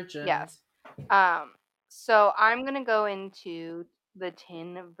Yes. virgins. So I'm going to go into the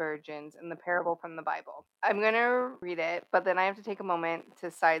 10 virgins in the parable from the Bible. I'm going to read it, but then I have to take a moment to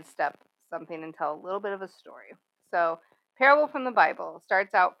sidestep something and tell a little bit of a story. So, parable from the Bible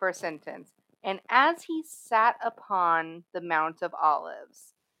starts out first sentence, and as he sat upon the Mount of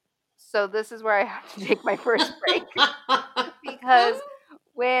Olives. So this is where I have to take my first break because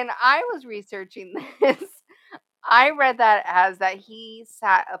when I was researching this, I read that as that he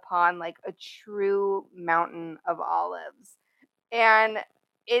sat upon like a true mountain of olives. And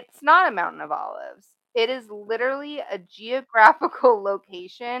it's not a mountain of olives. It is literally a geographical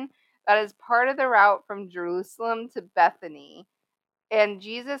location that is part of the route from Jerusalem to Bethany. And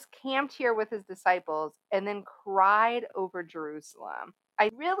Jesus camped here with his disciples and then cried over Jerusalem. I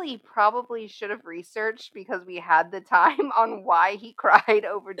really probably should have researched because we had the time on why he cried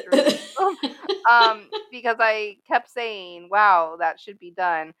over Jerusalem. Because I kept saying, wow, that should be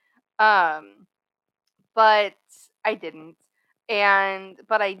done. But I didn't.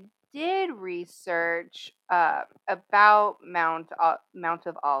 But I did research about Mount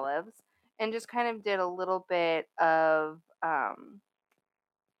of Olives and just kind of did a little bit of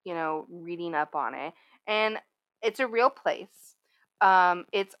reading up on it. And it's a real place.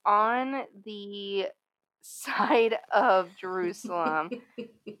 It's on the side of Jerusalem,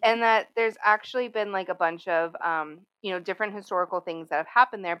 and that there's actually been like a bunch of, different historical things that have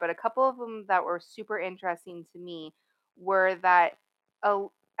happened there. But a couple of them that were super interesting to me were that uh,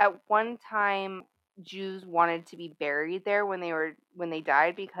 at one time, Jews wanted to be buried there when they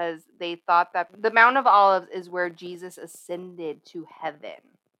died because they thought that the Mount of Olives is where Jesus ascended to heaven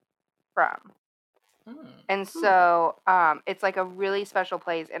from. And so it's like a really special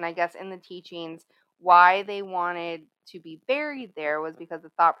place. And I guess in the teachings, why they wanted to be buried there was because the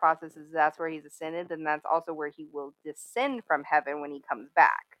thought process is that's where he's ascended, and that's also where he will descend from heaven when he comes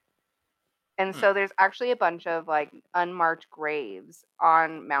back. And so there's actually a bunch of like unmarked graves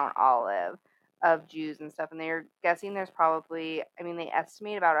on Mount Olive of Jews and stuff. And they're guessing there's probably, I mean, they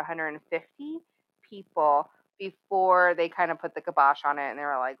estimate about 150 people before they kind of put the kibosh on it. And they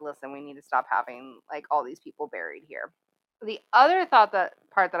were like, listen, we need to stop having like all these people buried here. The other part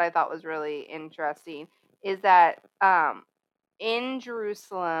that I thought was really interesting is that in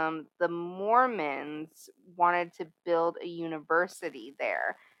Jerusalem, the Mormons wanted to build a university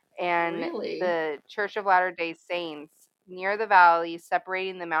there. And Really? the Church of Latter-day Saints near the valley,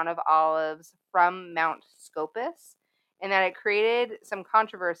 separating the Mount of Olives from Mount Scopus. and that it created some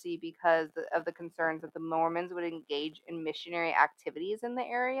controversy because of the concerns that the Mormons would engage in missionary activities in the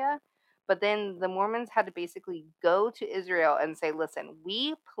area. But then the Mormons had to basically go to Israel and say, listen,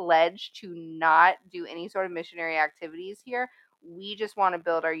 we pledge to not do any sort of missionary activities here. We just want to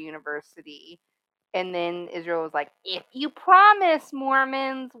build our university. And then Israel was like, if you promise,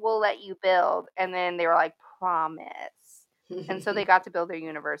 Mormons, we'll let you build. And then they were like, promise. And so they got to build their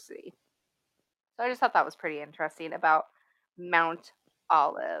university. So I just thought that was pretty interesting about Mount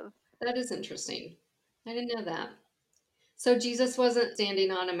Olive. That is interesting. I didn't know that. So Jesus wasn't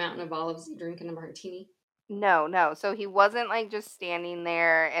standing on a mountain of olives drinking a martini? No. So he wasn't like just standing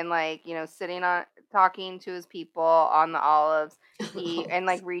there and like, sitting on talking to his people on the olives. And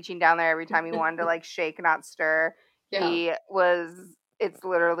like reaching down there every time he wanted to like shake, not stir. Yeah. It's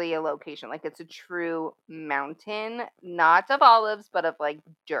literally a location. Like it's a true mountain, not of olives, but of like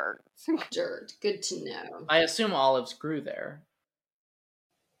dirt. Dirt. Good to know. I assume olives grew there.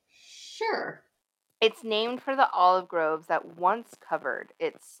 Sure. It's named for the olive groves that once covered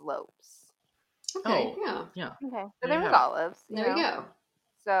its slopes. Okay, yeah. Okay, so There there you was have it. olives. There you go.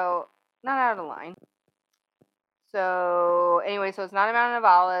 So, not out of line. So, anyway, so it's not a mountain of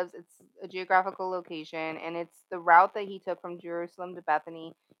olives. It's a geographical location, and it's the route that he took from Jerusalem to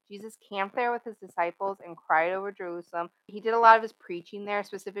Bethany. Jesus camped there with his disciples and cried over Jerusalem. He did a lot of his preaching there,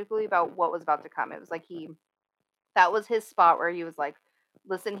 specifically about what was about to come. It was like that was his spot where he was like,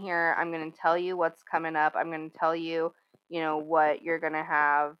 listen here, I'm going to tell you what's coming up. I'm going to tell you, what you're going to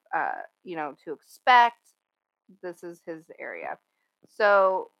have, to expect. This is his area.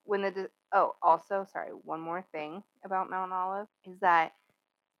 So also, sorry, one more thing about Mount Olive is that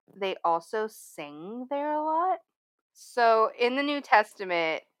they also sing there a lot. So in the New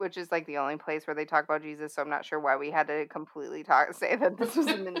Testament, which is like the only place where they talk about Jesus, so I'm not sure why we had to completely say that this was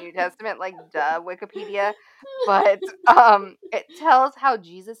in the New Testament, like duh, Wikipedia. But it tells how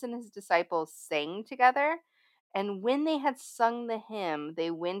Jesus and his disciples sang together. And when they had sung the hymn,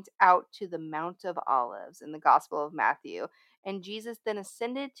 they went out to the Mount of Olives in the Gospel of Matthew. And Jesus then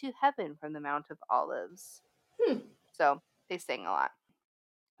ascended to heaven from the Mount of Olives. So they sang a lot.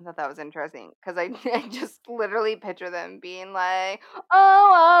 I thought that was interesting because I just literally picture them being like,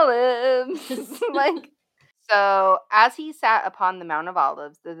 oh, olives. Like, so as he sat upon the Mount of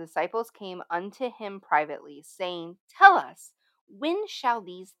Olives, the disciples came unto him privately, saying, tell us, when shall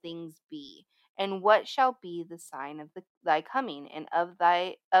these things be? And what shall be the sign of thy coming and of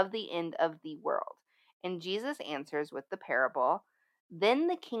the end of the world? And Jesus answers with the parable. Then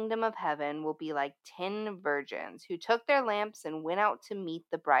the kingdom of heaven will be like 10 virgins who took their lamps and went out to meet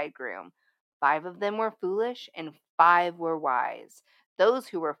the bridegroom. 5 of them were foolish, and 5 were wise. Those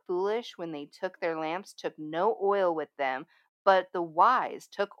who were foolish when they took their lamps took no oil with them, but the wise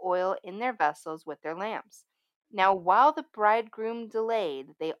took oil in their vessels with their lamps. Now, while the bridegroom delayed,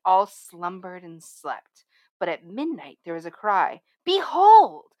 they all slumbered and slept. But at midnight there was a cry,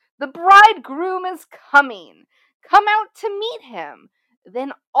 behold, the bridegroom is coming. Come out to meet him.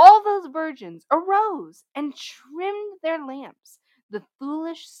 Then all those virgins arose and trimmed their lamps. The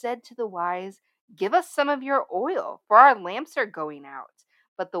foolish said to the wise, give us some of your oil, for our lamps are going out.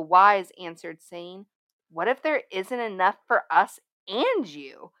 But the wise answered, saying, what if there isn't enough for us and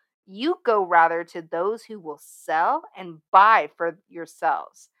you? You go rather to those who will sell and buy for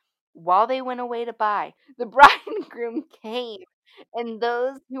yourselves. While they went away to buy, the bridegroom came, and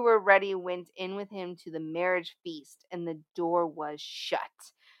those who were ready went in with him to the marriage feast, and the door was shut.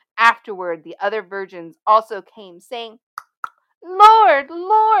 Afterward, the other virgins also came, saying, Lord,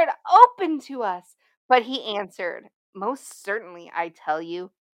 Lord, open to us. But he answered, most certainly, I tell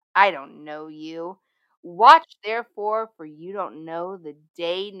you, I don't know you. Watch therefore, for you don't know the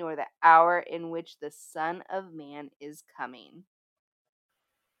day nor the hour in which the Son of Man is coming.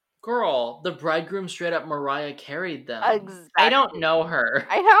 Girl, the bridegroom straight up Mariah carried them. Exactly. I don't know her.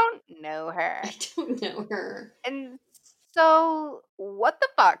 I don't know her. I don't know her. And so, what the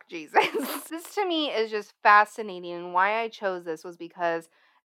fuck, Jesus? This to me is just fascinating. And why I chose this was because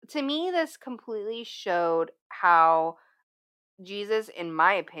to me, this completely showed how Jesus, in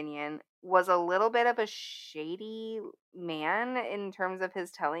my opinion, was a little bit of a shady man in terms of his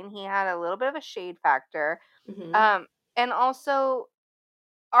telling. He had a little bit of a shade factor. And also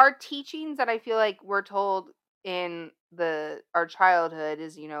our teachings that I feel like we're told in our childhood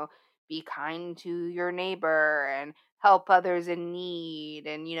is, be kind to your neighbor and help others in need,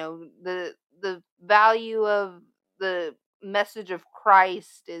 and the value of the message of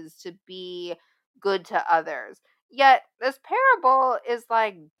Christ is to be good to others. Yet this parable is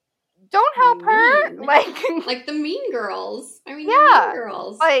like, don't help her. Mean. Like Like the Mean Girls. I mean, the yeah. Mean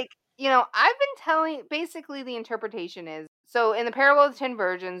Girls. Like, I've been telling, basically the interpretation is, so in the parable of the 10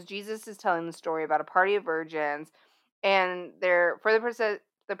 virgins, Jesus is telling the story about a party of virgins, and they're, for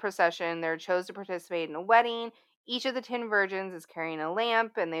the procession, they're chose to participate in a wedding. Each of the 10 virgins is carrying a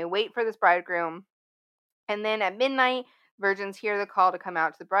lamp, and they wait for this bridegroom. And then at midnight, virgins hear the call to come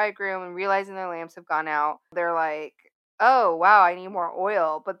out to the bridegroom, and realizing their lamps have gone out, they're like, oh, wow, I need more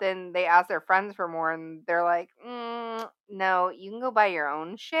oil. But then they ask their friends for more, and they're like, no, you can go buy your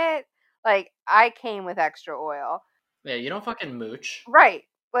own shit. Like, I came with extra oil. Yeah, you don't fucking mooch. Right.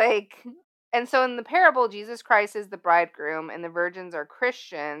 Like, and so in the parable, Jesus Christ is the bridegroom and the virgins are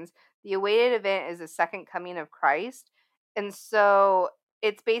Christians. The awaited event is the second coming of Christ. And so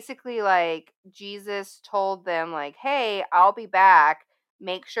it's basically like Jesus told them, like, hey, I'll be back.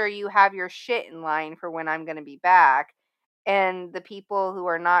 Make sure you have your shit in line for when I'm going to be back. And the people who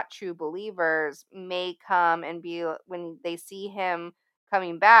are not true believers may come and be, when they see him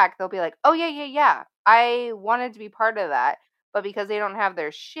coming back, they'll be like, oh, yeah, yeah, yeah. I wanted to be part of that. But because they don't have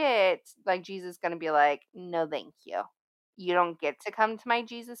their shit, like, Jesus is going to be like, no, thank you. You don't get to come to my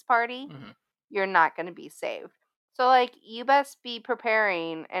Jesus party. Mhm. You're not going to be saved. So, like, you best be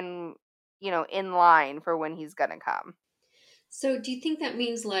preparing and, in line for when he's going to come. So do you think that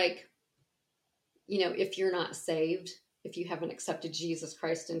means, like, if you're not saved, if you haven't accepted Jesus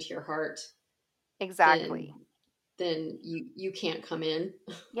Christ into your heart, Exactly. then you can't come in?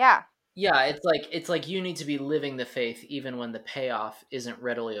 Yeah. Yeah, it's like you need to be living the faith even when the payoff isn't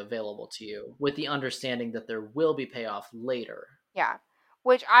readily available to you, with the understanding that there will be payoff later. Yeah.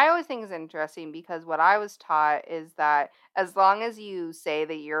 Which I always think is interesting, because what I was taught is that as long as you say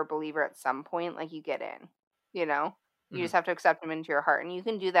that you're a believer at some point, like, you get in, you know? You Mhm. just have to accept him into your heart. And you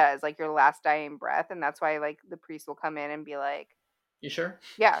can do that as, like, your last dying breath. And that's why, like, the priest will come in and be like, You sure?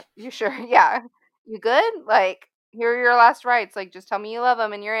 yeah, you sure? Yeah. You good? Like, here are your last rites. Like, just tell me you love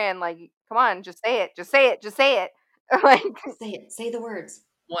him and you're in. Like, come on, just say it. Just say it. Just say it. Like, Say it. Say the words.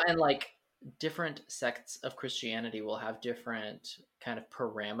 Well, and like different sects of Christianity will have different kind of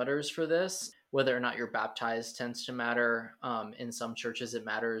parameters for this. Whether or not you're baptized tends to matter. In some churches, it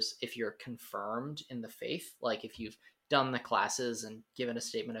matters if you're confirmed in the faith, like if you've done the classes and given a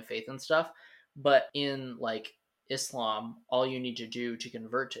statement of faith and stuff. But in like Islam, all you need to do to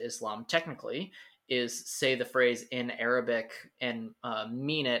convert to Islam, technically, is say the phrase in Arabic and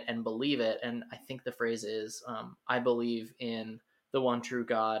mean it and believe it. And I think the phrase is, I believe in the one true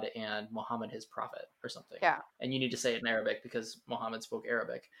God and Muhammad his prophet, or something. yeah. And you need to say it in Arabic because Muhammad spoke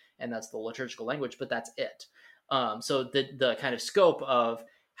Arabic and that's the liturgical language, but that's it. So the kind of scope of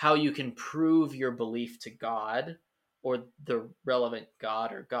how you can prove your belief to God or the relevant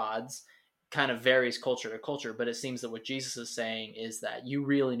God or gods kind of varies culture to culture, but it seems that what Jesus is saying is that you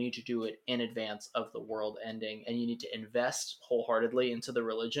really need to do it in advance of the world ending, and you need to invest wholeheartedly into the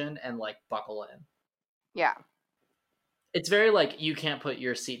religion and like buckle in. Yeah. It's very like you can't put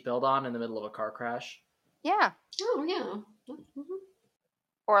your seatbelt on in the middle of a car crash. Yeah. Oh, yeah. Mhm.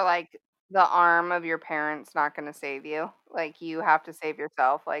 Or, like, the arm of your parent's not gonna save you. Like, you have to save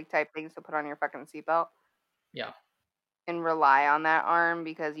yourself, like, type thing, so put on your fucking seatbelt Yeah. and rely on that arm,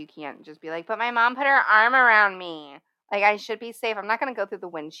 because you can't just be like, "But my mom put her arm around me. Like, I should be safe. I'm not gonna go through the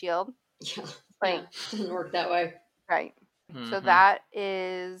windshield." Yeah. Yeah. Like, Doesn't work that way. right. So Mm-hmm. that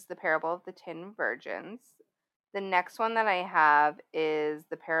is the parable of the 10 virgins. The next one that I have is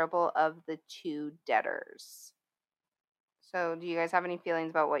the parable of the 2 debtors. So, do you guys have any feelings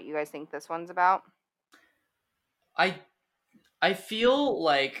about what you guys think this one's about? I I feel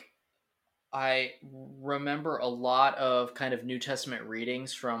like I remember a lot of kind of New Testament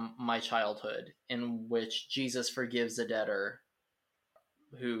readings from my childhood in which Jesus forgives a debtor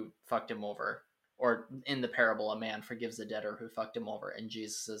who fucked him over. Or in the parable, a man forgives a debtor who fucked him over, and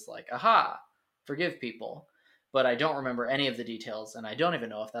Jesus is like, aha, forgive people. But I don't remember any of the details, and I don't even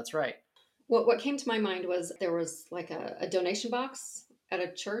know if that's right. What came to my mind was there was like a donation box at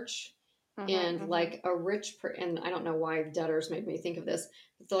a church, Mhm, and mhm. like a and I don't know why debtors made me think of this,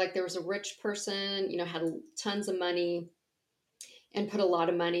 but like there was a rich person, had tons of money and put a lot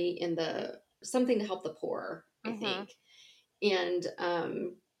of money in the something to help the poor, I Mhm. think.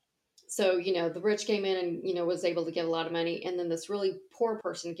 And so the rich came in and was able to give a lot of money, and then this really poor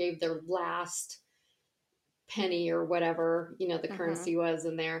person gave their last penny or whatever the Mhm. currency was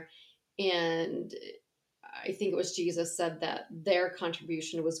in there. And I think it was Jesus said that their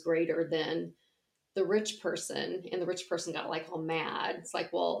contribution was greater than the rich person, and the rich person got like all mad. It's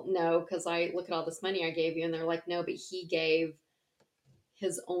like, well, no, because I look at all this money I gave you, and they're like, no, but he gave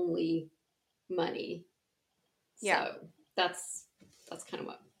his only money. Yeah. So that's kind of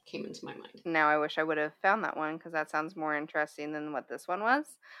what came into my mind. Now I wish I would have found that one, because that sounds more interesting than what this one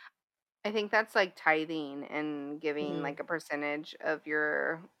was. I think that's like tithing and giving Mhm. like a percentage of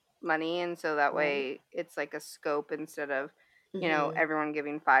your money. And so that Right. way it's like a scope instead of, Mhm. everyone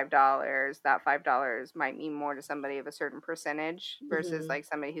giving $5. That $5 might mean more to somebody of a certain percentage versus Mhm. like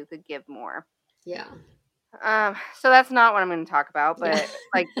somebody who could give more. Yeah. So that's not what I'm going to talk about, Yeah. but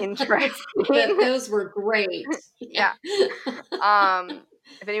like interesting. Those were great. Yeah.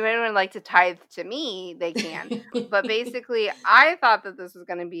 If anybody would like to tithe to me, they can. But basically, I thought that this was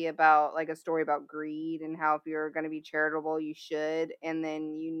going to be about like a story about greed and how if you're going to be charitable, you should, and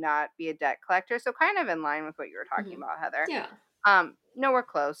then you not be a debt collector. So kind of in line with what you were talking Mhm. about, Heather. Yeah. Nowhere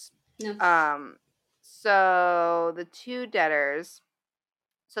close. No. So the two debtors.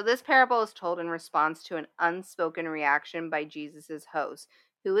 So this parable is told in response to an unspoken reaction by Jesus's host,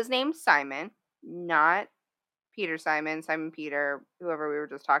 who was named Simon, not Simon Peter, whoever we were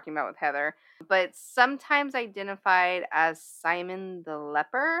just talking about with Heather, but sometimes identified as Simon the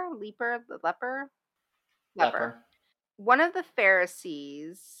leper. Leper. One of the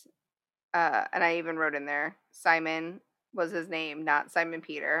Pharisees, and I even wrote in there, Simon was his name, not Simon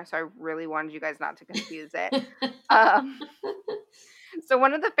Peter. So I really wanted you guys not to confuse it. So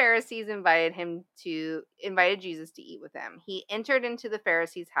one of the Pharisees invited Jesus to eat with him. He entered into the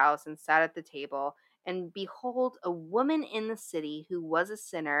Pharisee's house and sat at the table. And behold, a woman in the city who was a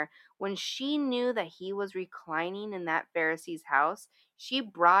sinner, when she knew that he was reclining in that Pharisee's house, she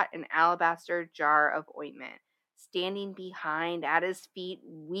brought an alabaster jar of ointment. Standing behind at his feet,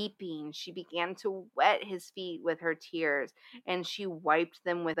 weeping, she began to wet his feet with her tears, and she wiped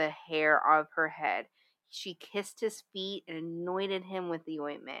them with the hair of her head. She kissed his feet and anointed him with the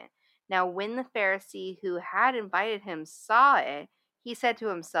ointment. Now, when the Pharisee who had invited him saw it, he said to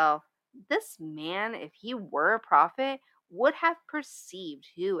himself, "This man, if he were a prophet, would have perceived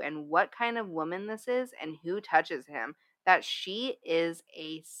who and what kind of woman this is and who touches him, that she is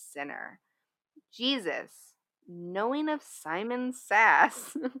a sinner." Jesus, knowing of Simon's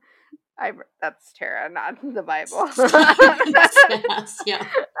sass, that's Tara, not the Bible, Yes, yeah.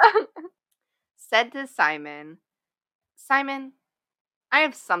 said to Simon, "Simon, I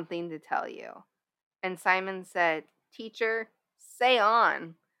have something to tell you." And Simon said, "Teacher, say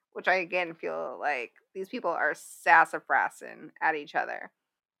on," which I again feel like these people are sassafrassing at each other.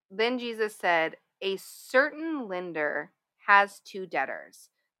 Then Jesus said, "A certain lender has two debtors,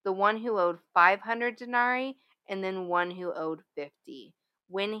 the one who owed 500 denarii and then one who owed 50.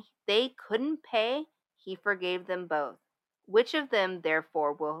 When they couldn't pay, he forgave them both. Which of them,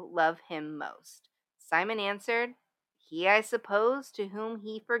 therefore, will love him most?" Simon answered, "He, I suppose, to whom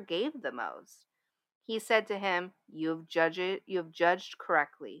he forgave the most." He said to him, You have judged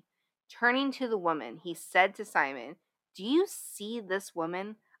correctly." Turning to the woman, he said to Simon, "Do you see this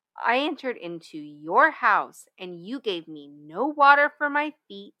woman? I entered into your house, and you gave me no water for my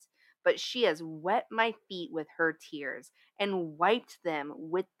feet, but she has wet my feet with her tears and wiped them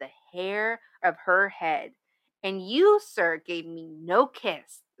with the hair of her head. And you, sir, gave me no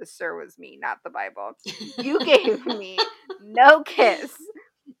kiss." The "sir" was me, not the Bible. "You gave me no kiss,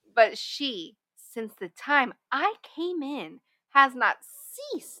 but she, since the time I came in, has not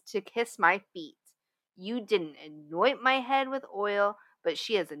ceased to kiss my feet. You didn't anoint my head with oil, but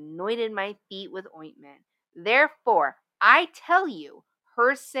she has anointed my feet with ointment. Therefore, I tell you,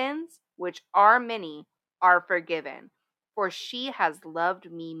 her sins, which are many, are forgiven, for she has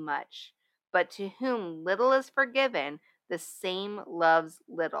loved me much. But to whom little is forgiven, the same loves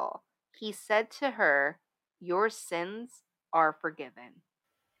little." He said to her, "Your sins are forgiven."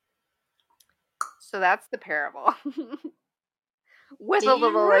 So that's the parable. With a Damn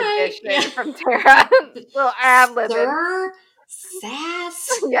little right. addition Yeah. from Tara. Little ad libbing. Sir,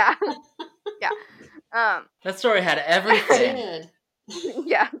 sass. Yeah. Yeah. That story had everything. Did.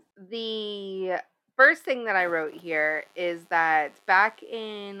 Yeah. The first thing that I wrote here is that back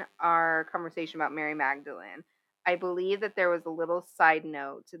in our conversation about Mary Magdalene, I believe that there was a little side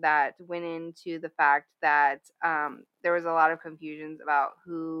note that went into the fact that there was a lot of confusions about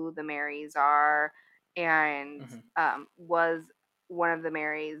who the Marys are, and was one of the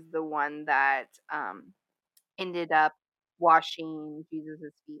Marys the one that ended up washing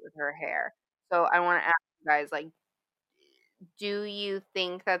Jesus's feet with her hair. So I want to ask you guys, like, do you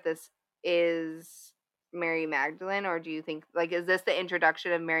think that this is Mary Magdalene, or do you think, like, is this the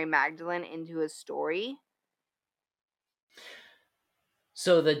introduction of Mary Magdalene into his story?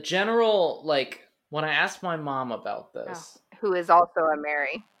 So the general, like, when I asked my mom about Oh, this, who is also a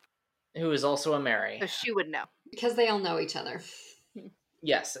Mary. who is also a Mary, So she would know. Because they all know each other.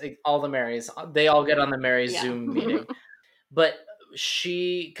 yes, all the Marys, they all get on the Mary Yeah. Zoom meeting. But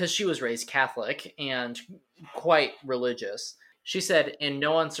because she was raised Catholic and quite religious, She said in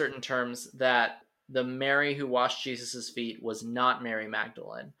no uncertain terms that the Mary who washed Jesus' feet was not Mary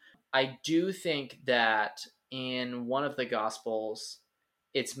Magdalene. I do think that in one of the Gospels,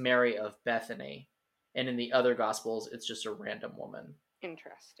 it's Mary of Bethany, and in the other Gospels, it's just a random woman.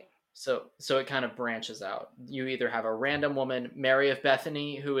 Interesting. So it kind of branches out. You either have a random woman, Mary of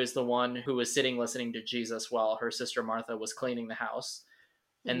Bethany, who is the one who was sitting listening to Jesus while her sister Martha was cleaning the house.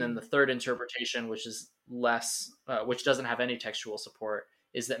 And then the third interpretation, which is less, which doesn't have any textual support,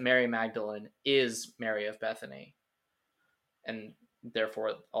 is that Mary Magdalene is Mary of Bethany, and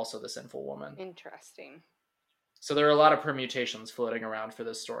therefore also the sinful woman. Interesting. So there are a lot of permutations floating around for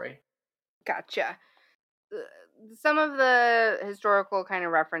this story. Gotcha. Some of the historical kind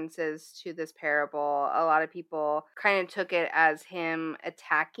of references to this parable, a lot of people kind of took it as him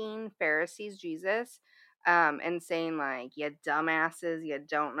attacking Pharisees, Jesus, and saying like, you dumbasses, you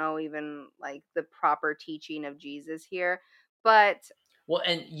don't know even like the proper teaching of Jesus here. But well,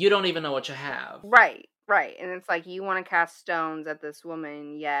 and you don't even know what you have. Right. And it's like you want to cast stones at this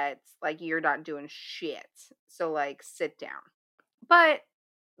woman, yet like you're not doing shit. So like sit down. But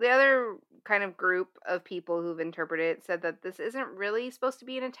the other kind of group of people who've interpreted it said that this isn't really supposed to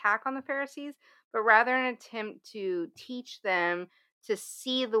be an attack on the Pharisees, but rather an attempt to teach them to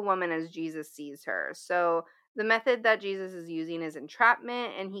see the woman as Jesus sees her. So the method that Jesus is using is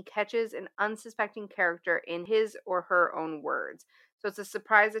entrapment, and he catches an unsuspecting character in his or her own words. So it's a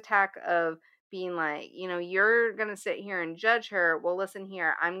surprise attack of being like, you're going to sit here and judge her. Well, listen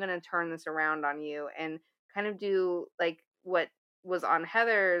here, I'm going to turn this around on you and kind of do like what was on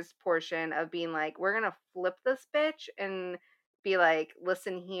Heather's portion of being like, we're going to flip this bitch and be like,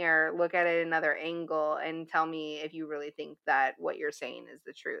 listen here, look at it another angle and tell me if you really think that what you're saying is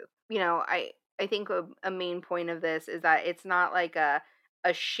the truth. I think a main point of this is that it's not like a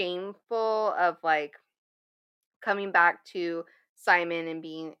shameful of like coming back to Simon and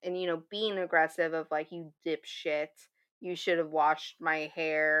being aggressive of like, you dipshit, you should have washed my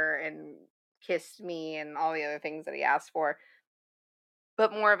hair and kissed me and all the other things that he asked for,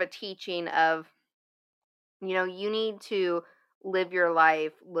 but more of a teaching of, you need to live your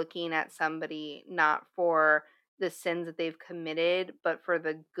life looking at somebody not for the sins that they've committed, but for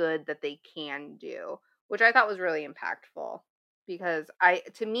the good that they can do, which I thought was really impactful, because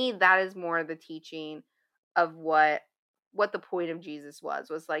to me, that is more the teaching of what the point of Jesus was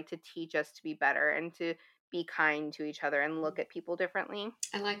like, to teach us to be better and to be kind to each other and look at people differently.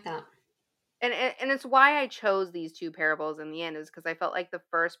 I like that. And it's why I chose these two parables in the end, is because I felt like the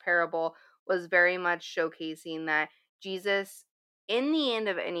first parable was very much showcasing that Jesus, in the end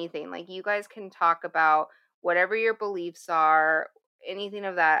of anything, like, you guys can talk about whatever your beliefs are, anything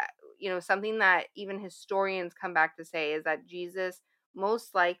of that, something that even historians come back to say is that Jesus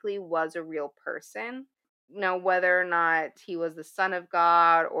most likely was a real person. Now, whether or not he was the son of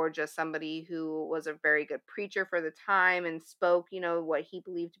God or just somebody who was a very good preacher for the time and spoke, what he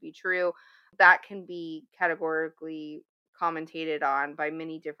believed to be true, that can be categorically commentated on by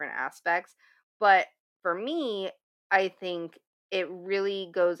many different aspects. But for me, I think it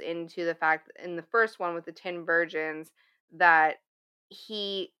really goes into the fact in the first one with the 10 virgins that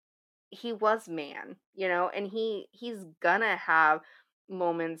he was man, and he's gonna have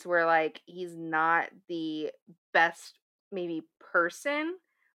moments where like he's not the best maybe person,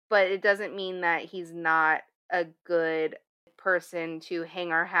 but it doesn't mean that he's not a good person to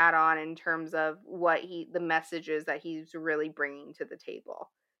hang our hat on in terms of what the messages that he's really bringing to the table.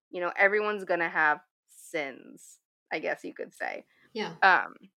 Everyone's gonna have sins, I guess you could say. Yeah.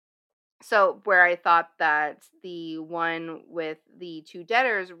 So where I thought that the one with the two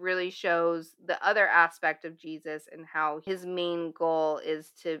debtors really shows the other aspect of Jesus and how his main goal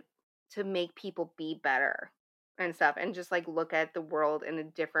is to make people be better and stuff, and just like look at the world in a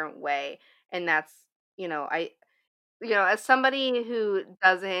different way. And that's, as somebody who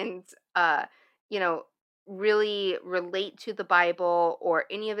doesn't you know really relate to the Bible or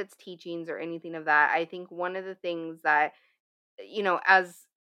any of its teachings or anything of that, I think one of the things that, as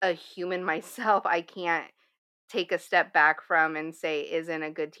a human myself, I can't take a step back from and say isn't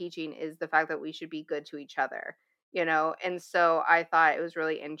a good teaching is the fact that we should be good to each other, and so I thought it was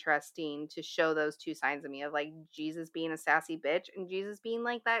really interesting to show those two sides of me, of like Jesus being a sassy bitch and Jesus being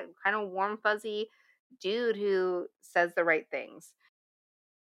like that kind of warm fuzzy dude who says the right things.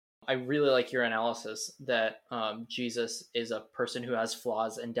 I really like your analysis that Jesus is a person who has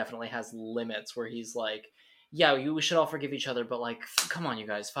flaws and definitely has limits, where he's like, yeah, we should all forgive each other, but like, come on, you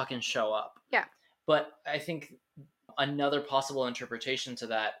guys, fucking show up. Yeah. But I think another possible interpretation to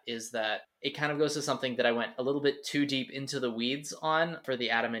that is that it kind of goes to something that I went a little bit too deep into the weeds on for the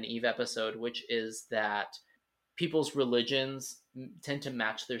Adam and Eve episode, which is that people's religions tend to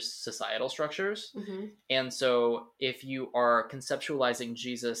match their societal structures. Mm-hmm. And so if you are conceptualizing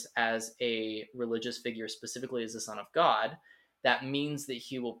Jesus as a religious figure, specifically as the Son of God, that means that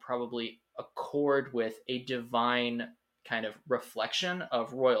he will probably accord with a divine kind of reflection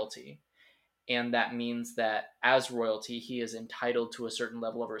of royalty. And that means that as royalty, he is entitled to a certain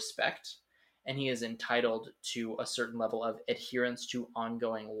level of respect, and he is entitled to a certain level of adherence to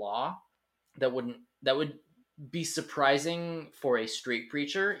ongoing law that would be surprising for a street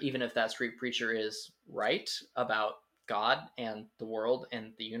preacher, even if that street preacher is right about God and the world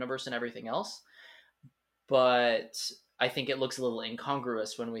and the universe and everything else. But I think it looks a little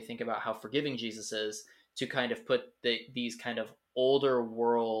incongruous when we think about how forgiving Jesus is, to kind of put these kind of older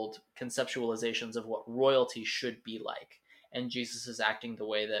world conceptualizations of what royalty should be like. And Jesus is acting the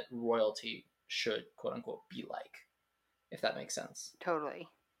way that royalty should, quote unquote, be like, if that makes sense. Totally.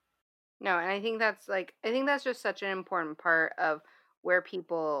 No, and I think that's just such an important part of where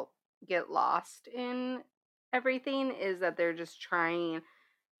people get lost in everything, is that they're just trying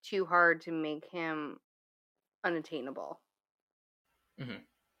too hard to make him unattainable. Mm-hmm.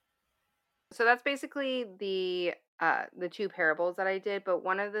 So that's basically the two parables that I did. But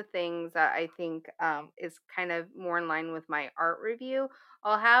one of the things that I think is kind of more in line with my art review,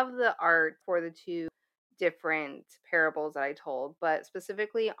 I'll have the art for the two different parables that I told, but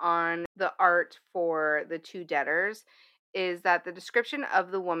specifically on the art for the two debtors, is that the description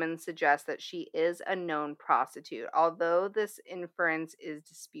of the woman suggests that she is a known prostitute, although this inference is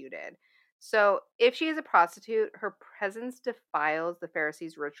disputed. So, if she is a prostitute, her presence defiles the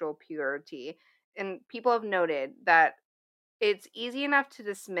Pharisees' ritual purity. And people have noted that it's easy enough to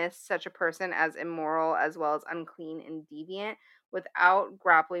dismiss such a person as immoral as well as unclean and deviant without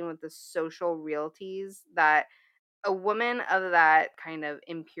grappling with the social realities that a woman of that kind of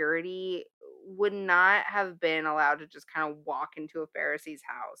impurity would not have been allowed to just kind of walk into a Pharisee's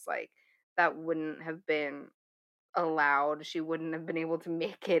house. Like, that wouldn't have been allowed. She wouldn't have been able to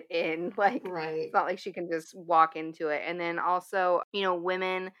make it in. Like, Right. it's not like she can just walk into it. And then also,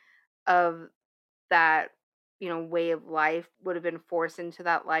 women of that, way of life would have been forced into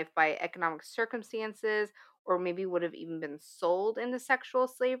that life by economic circumstances, or maybe would have even been sold into sexual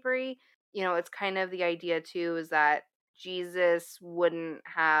slavery. It's kind of the idea too, is that Jesus wouldn't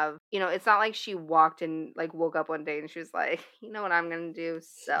have, it's not like she walked and like woke up one day and she was like, you know what I'm going to do?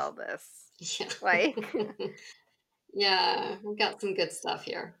 Sell this. Yeah. Like, Yeah, we've got some good stuff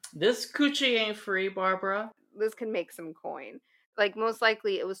here. This coochie ain't free, Barbara. this can make some coin. Like, most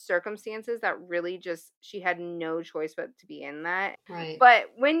likely it was circumstances that really just, she had no choice but to be in that. Right. But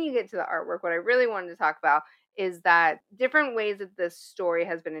when you get to the artwork, what I really wanted to talk about is that different ways that this story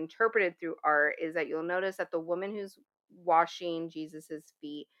has been interpreted through art is that you'll notice that the woman who's washing Jesus's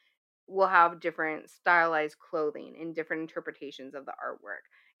feet will have different stylized clothing and different interpretations of the artwork.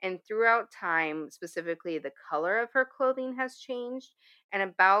 And throughout time, specifically, the color of her clothing has changed. And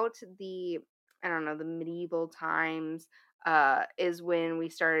about I don't know, the medieval times is when we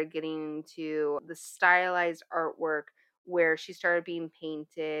started getting into the stylized artwork where she started being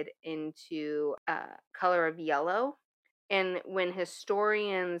painted into color of yellow. And when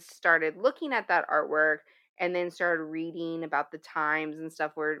historians started looking at that artwork and then started reading about the times and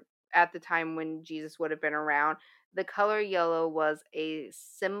stuff, where at the time when Jesus would have been around, the color yellow was a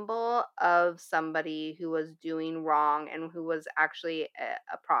symbol of somebody who was doing wrong and who was actually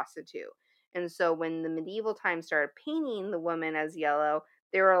a prostitute. And so when the medieval times started painting the woman as yellow,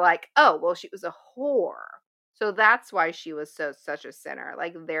 they were like, oh, well, she was a whore. So that's why she was such a sinner.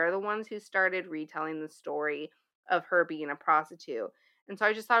 Like, they're the ones who started retelling the story of her being a prostitute. And so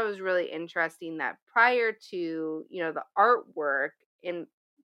I just thought it was really interesting that prior to, the artwork in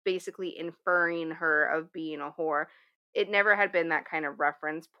basically inferring her of being a whore, it never had been that kind of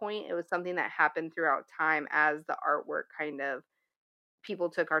reference point. It was something that happened throughout time as the artwork kind of, people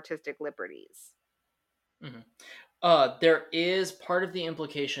took artistic liberties. Mm-hmm. There is part of the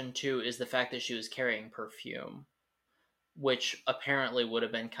implication too, is the fact that she was carrying perfume, which apparently would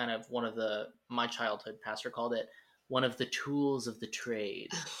have been kind of one of my childhood pastor called it one of the tools of the trade.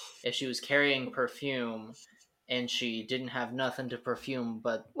 If she was carrying perfume and she didn't have nothing to perfume,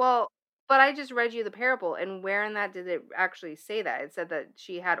 but I just read you the parable, and where in that did it actually say that? It said that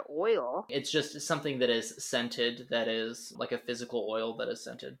she had oil. It's just something that is scented, that is like a physical oil that is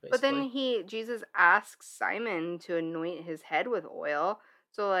scented, basically. But then Jesus asks Simon to anoint his head with oil.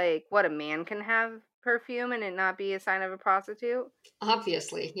 So, like, what, a man can have perfume and it not be a sign of a prostitute?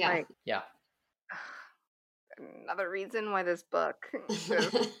 Obviously, yeah. Like, yeah. Another reason why this book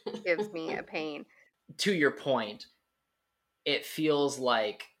just gives me a pain. To your point, it feels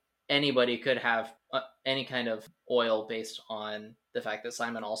like anybody could have any kind of oil based on the fact that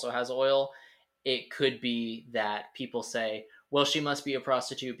Simon also has oil. It could be that people say, well, she must be a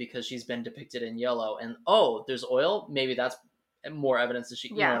prostitute because she's been depicted in yellow, and oh, there's oil. Maybe that's more evidence that she,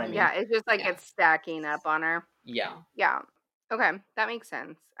 you know what I mean? Yeah, it's just like Yeah. it's stacking up on her. Yeah. Yeah. Okay, that makes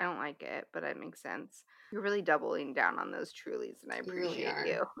sense. I don't like it, but it makes sense. You're really doubling down on those Trulies, and I You really appreciate are.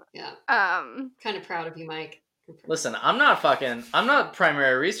 you. Yeah. Um, Kind of proud of you, Mike. Listen, I'm not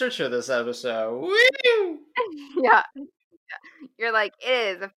primary researcher this episode. Woo! yeah. You're like,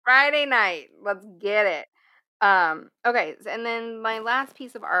 it is a Friday night. Let's get it. Okay, and then my last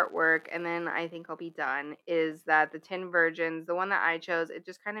piece of artwork, and then I think I'll be done, is that the 10 Virgins, the one that I chose, it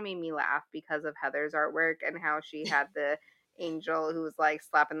just kind of made me laugh because of Heather's artwork and how she had the angel who was like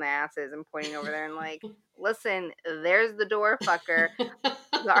slapping the asses and pointing over there and like, listen, there's the door, fucker.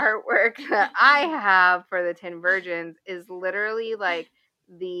 The artwork that I have for the 10 Virgins is literally like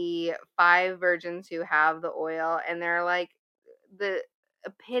the 5 virgins who have the oil, and they're like the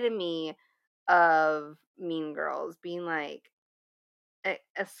epitome of Mean Girls being like,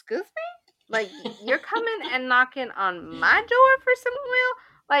 excuse me? Like, you're coming and knocking on my door for some oil?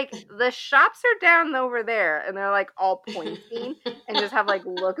 Like, the shops are down over there, and they're like all pointing and just have like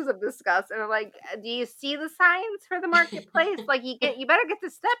looks of disgust. And they're like, do you see the signs for the marketplace? Like, you better get to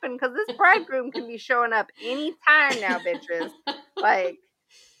stepping because this bridegroom can be showing up anytime now, bitches. Like,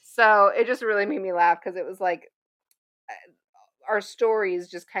 so it just really made me laugh because it was like, our stories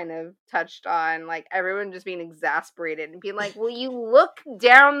just kind of touched on like everyone just being exasperated and being like, will you look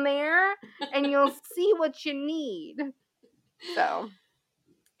down there and you'll see what you need. So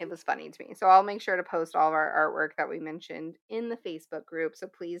it was funny to me. So I'll make sure to post all of our artwork that we mentioned in the Facebook group, so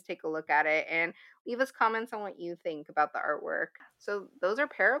please take a look at it and leave us comments on what you think about the artwork. So those are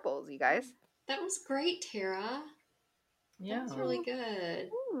parables, you guys. That was great, Tara. Yeah. That was really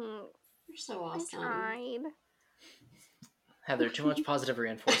good. You're so awesome. I tried. Heather, too much positive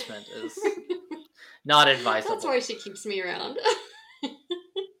reinforcement is not advisable. That's why she keeps me around.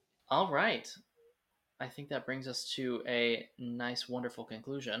 All right. I think that brings us to a nice, wonderful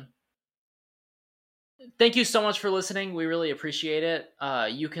conclusion. Thank you so much for listening. We really appreciate it.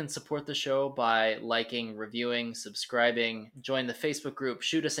 You can support the show by liking, reviewing, subscribing, join the Facebook group,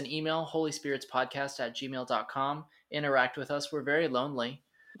 shoot us an email, holyspiritspodcast@gmail.com. Interact with us. We're very lonely.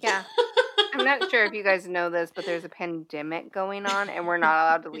 Yeah. I'm not sure if you guys know this, but there's a pandemic going on and we're not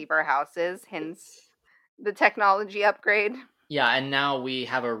allowed to leave our houses, hence the technology upgrade. Yeah, and now we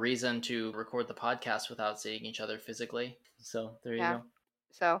have a reason to record the podcast without seeing each other physically. So there you go.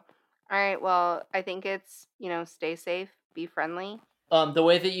 So, all right, well, I think it's, stay safe, be friendly. The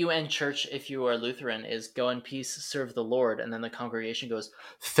way that you end church if you are Lutheran is go in peace, serve the Lord, and then the congregation goes,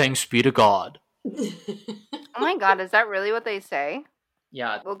 thanks be to God. Oh my God, is that really what they say?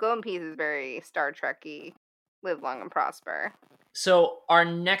 Yeah. Well, go in peace is very Star Trek-y. Live long and prosper. So our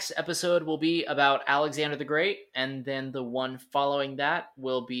next episode will be about Alexander the Great, and then the one following that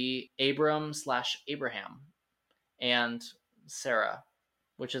will be Abram/Abraham and Sarah,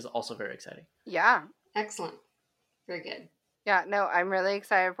 which is also very exciting. Yeah. Excellent. Very good. Yeah, no, I'm really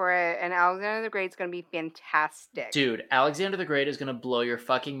excited for it, and Alexander the Great's going to be fantastic. Dude, Alexander the Great is going to blow your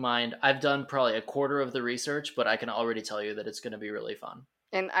fucking mind. I've done probably a quarter of the research, but I can already tell you that it's going to be really fun.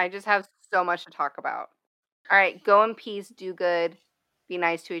 And I just have so much to talk about. All right, go in peace, do good, be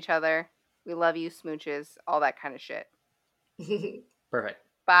nice to each other. We love you, smooches, all that kind of shit. Perfect.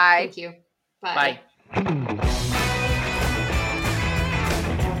 Bye. Thank you. Bye. Bye.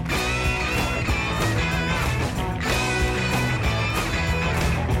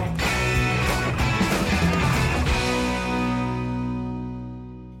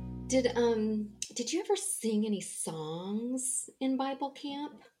 Did you ever sing any songs in Bible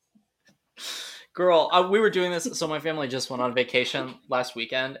camp? Girl, we were doing this. So my family just went on vacation last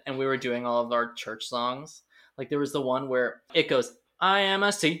weekend, and we were doing all of our church songs. Like there was the one where it goes, I am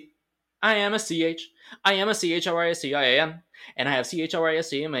a C, I am a CH, I am a CHRISTIAN, and I have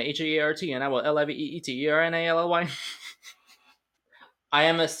CHRIST and my HEART, and I will LIVEETERNALLY. I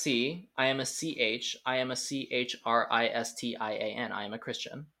am a C, I am a CH, I am a CHRISTIAN, I am a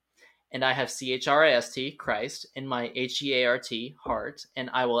Christian. And I have CHRIST, Christ, in my HEART, heart, and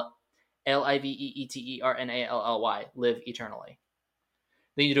I will LIVEETERNALLY, live eternally.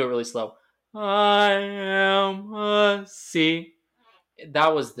 Then you do it really slow. I am a C.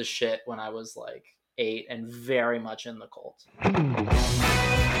 That was the shit when I was like 8 and very much in the cult.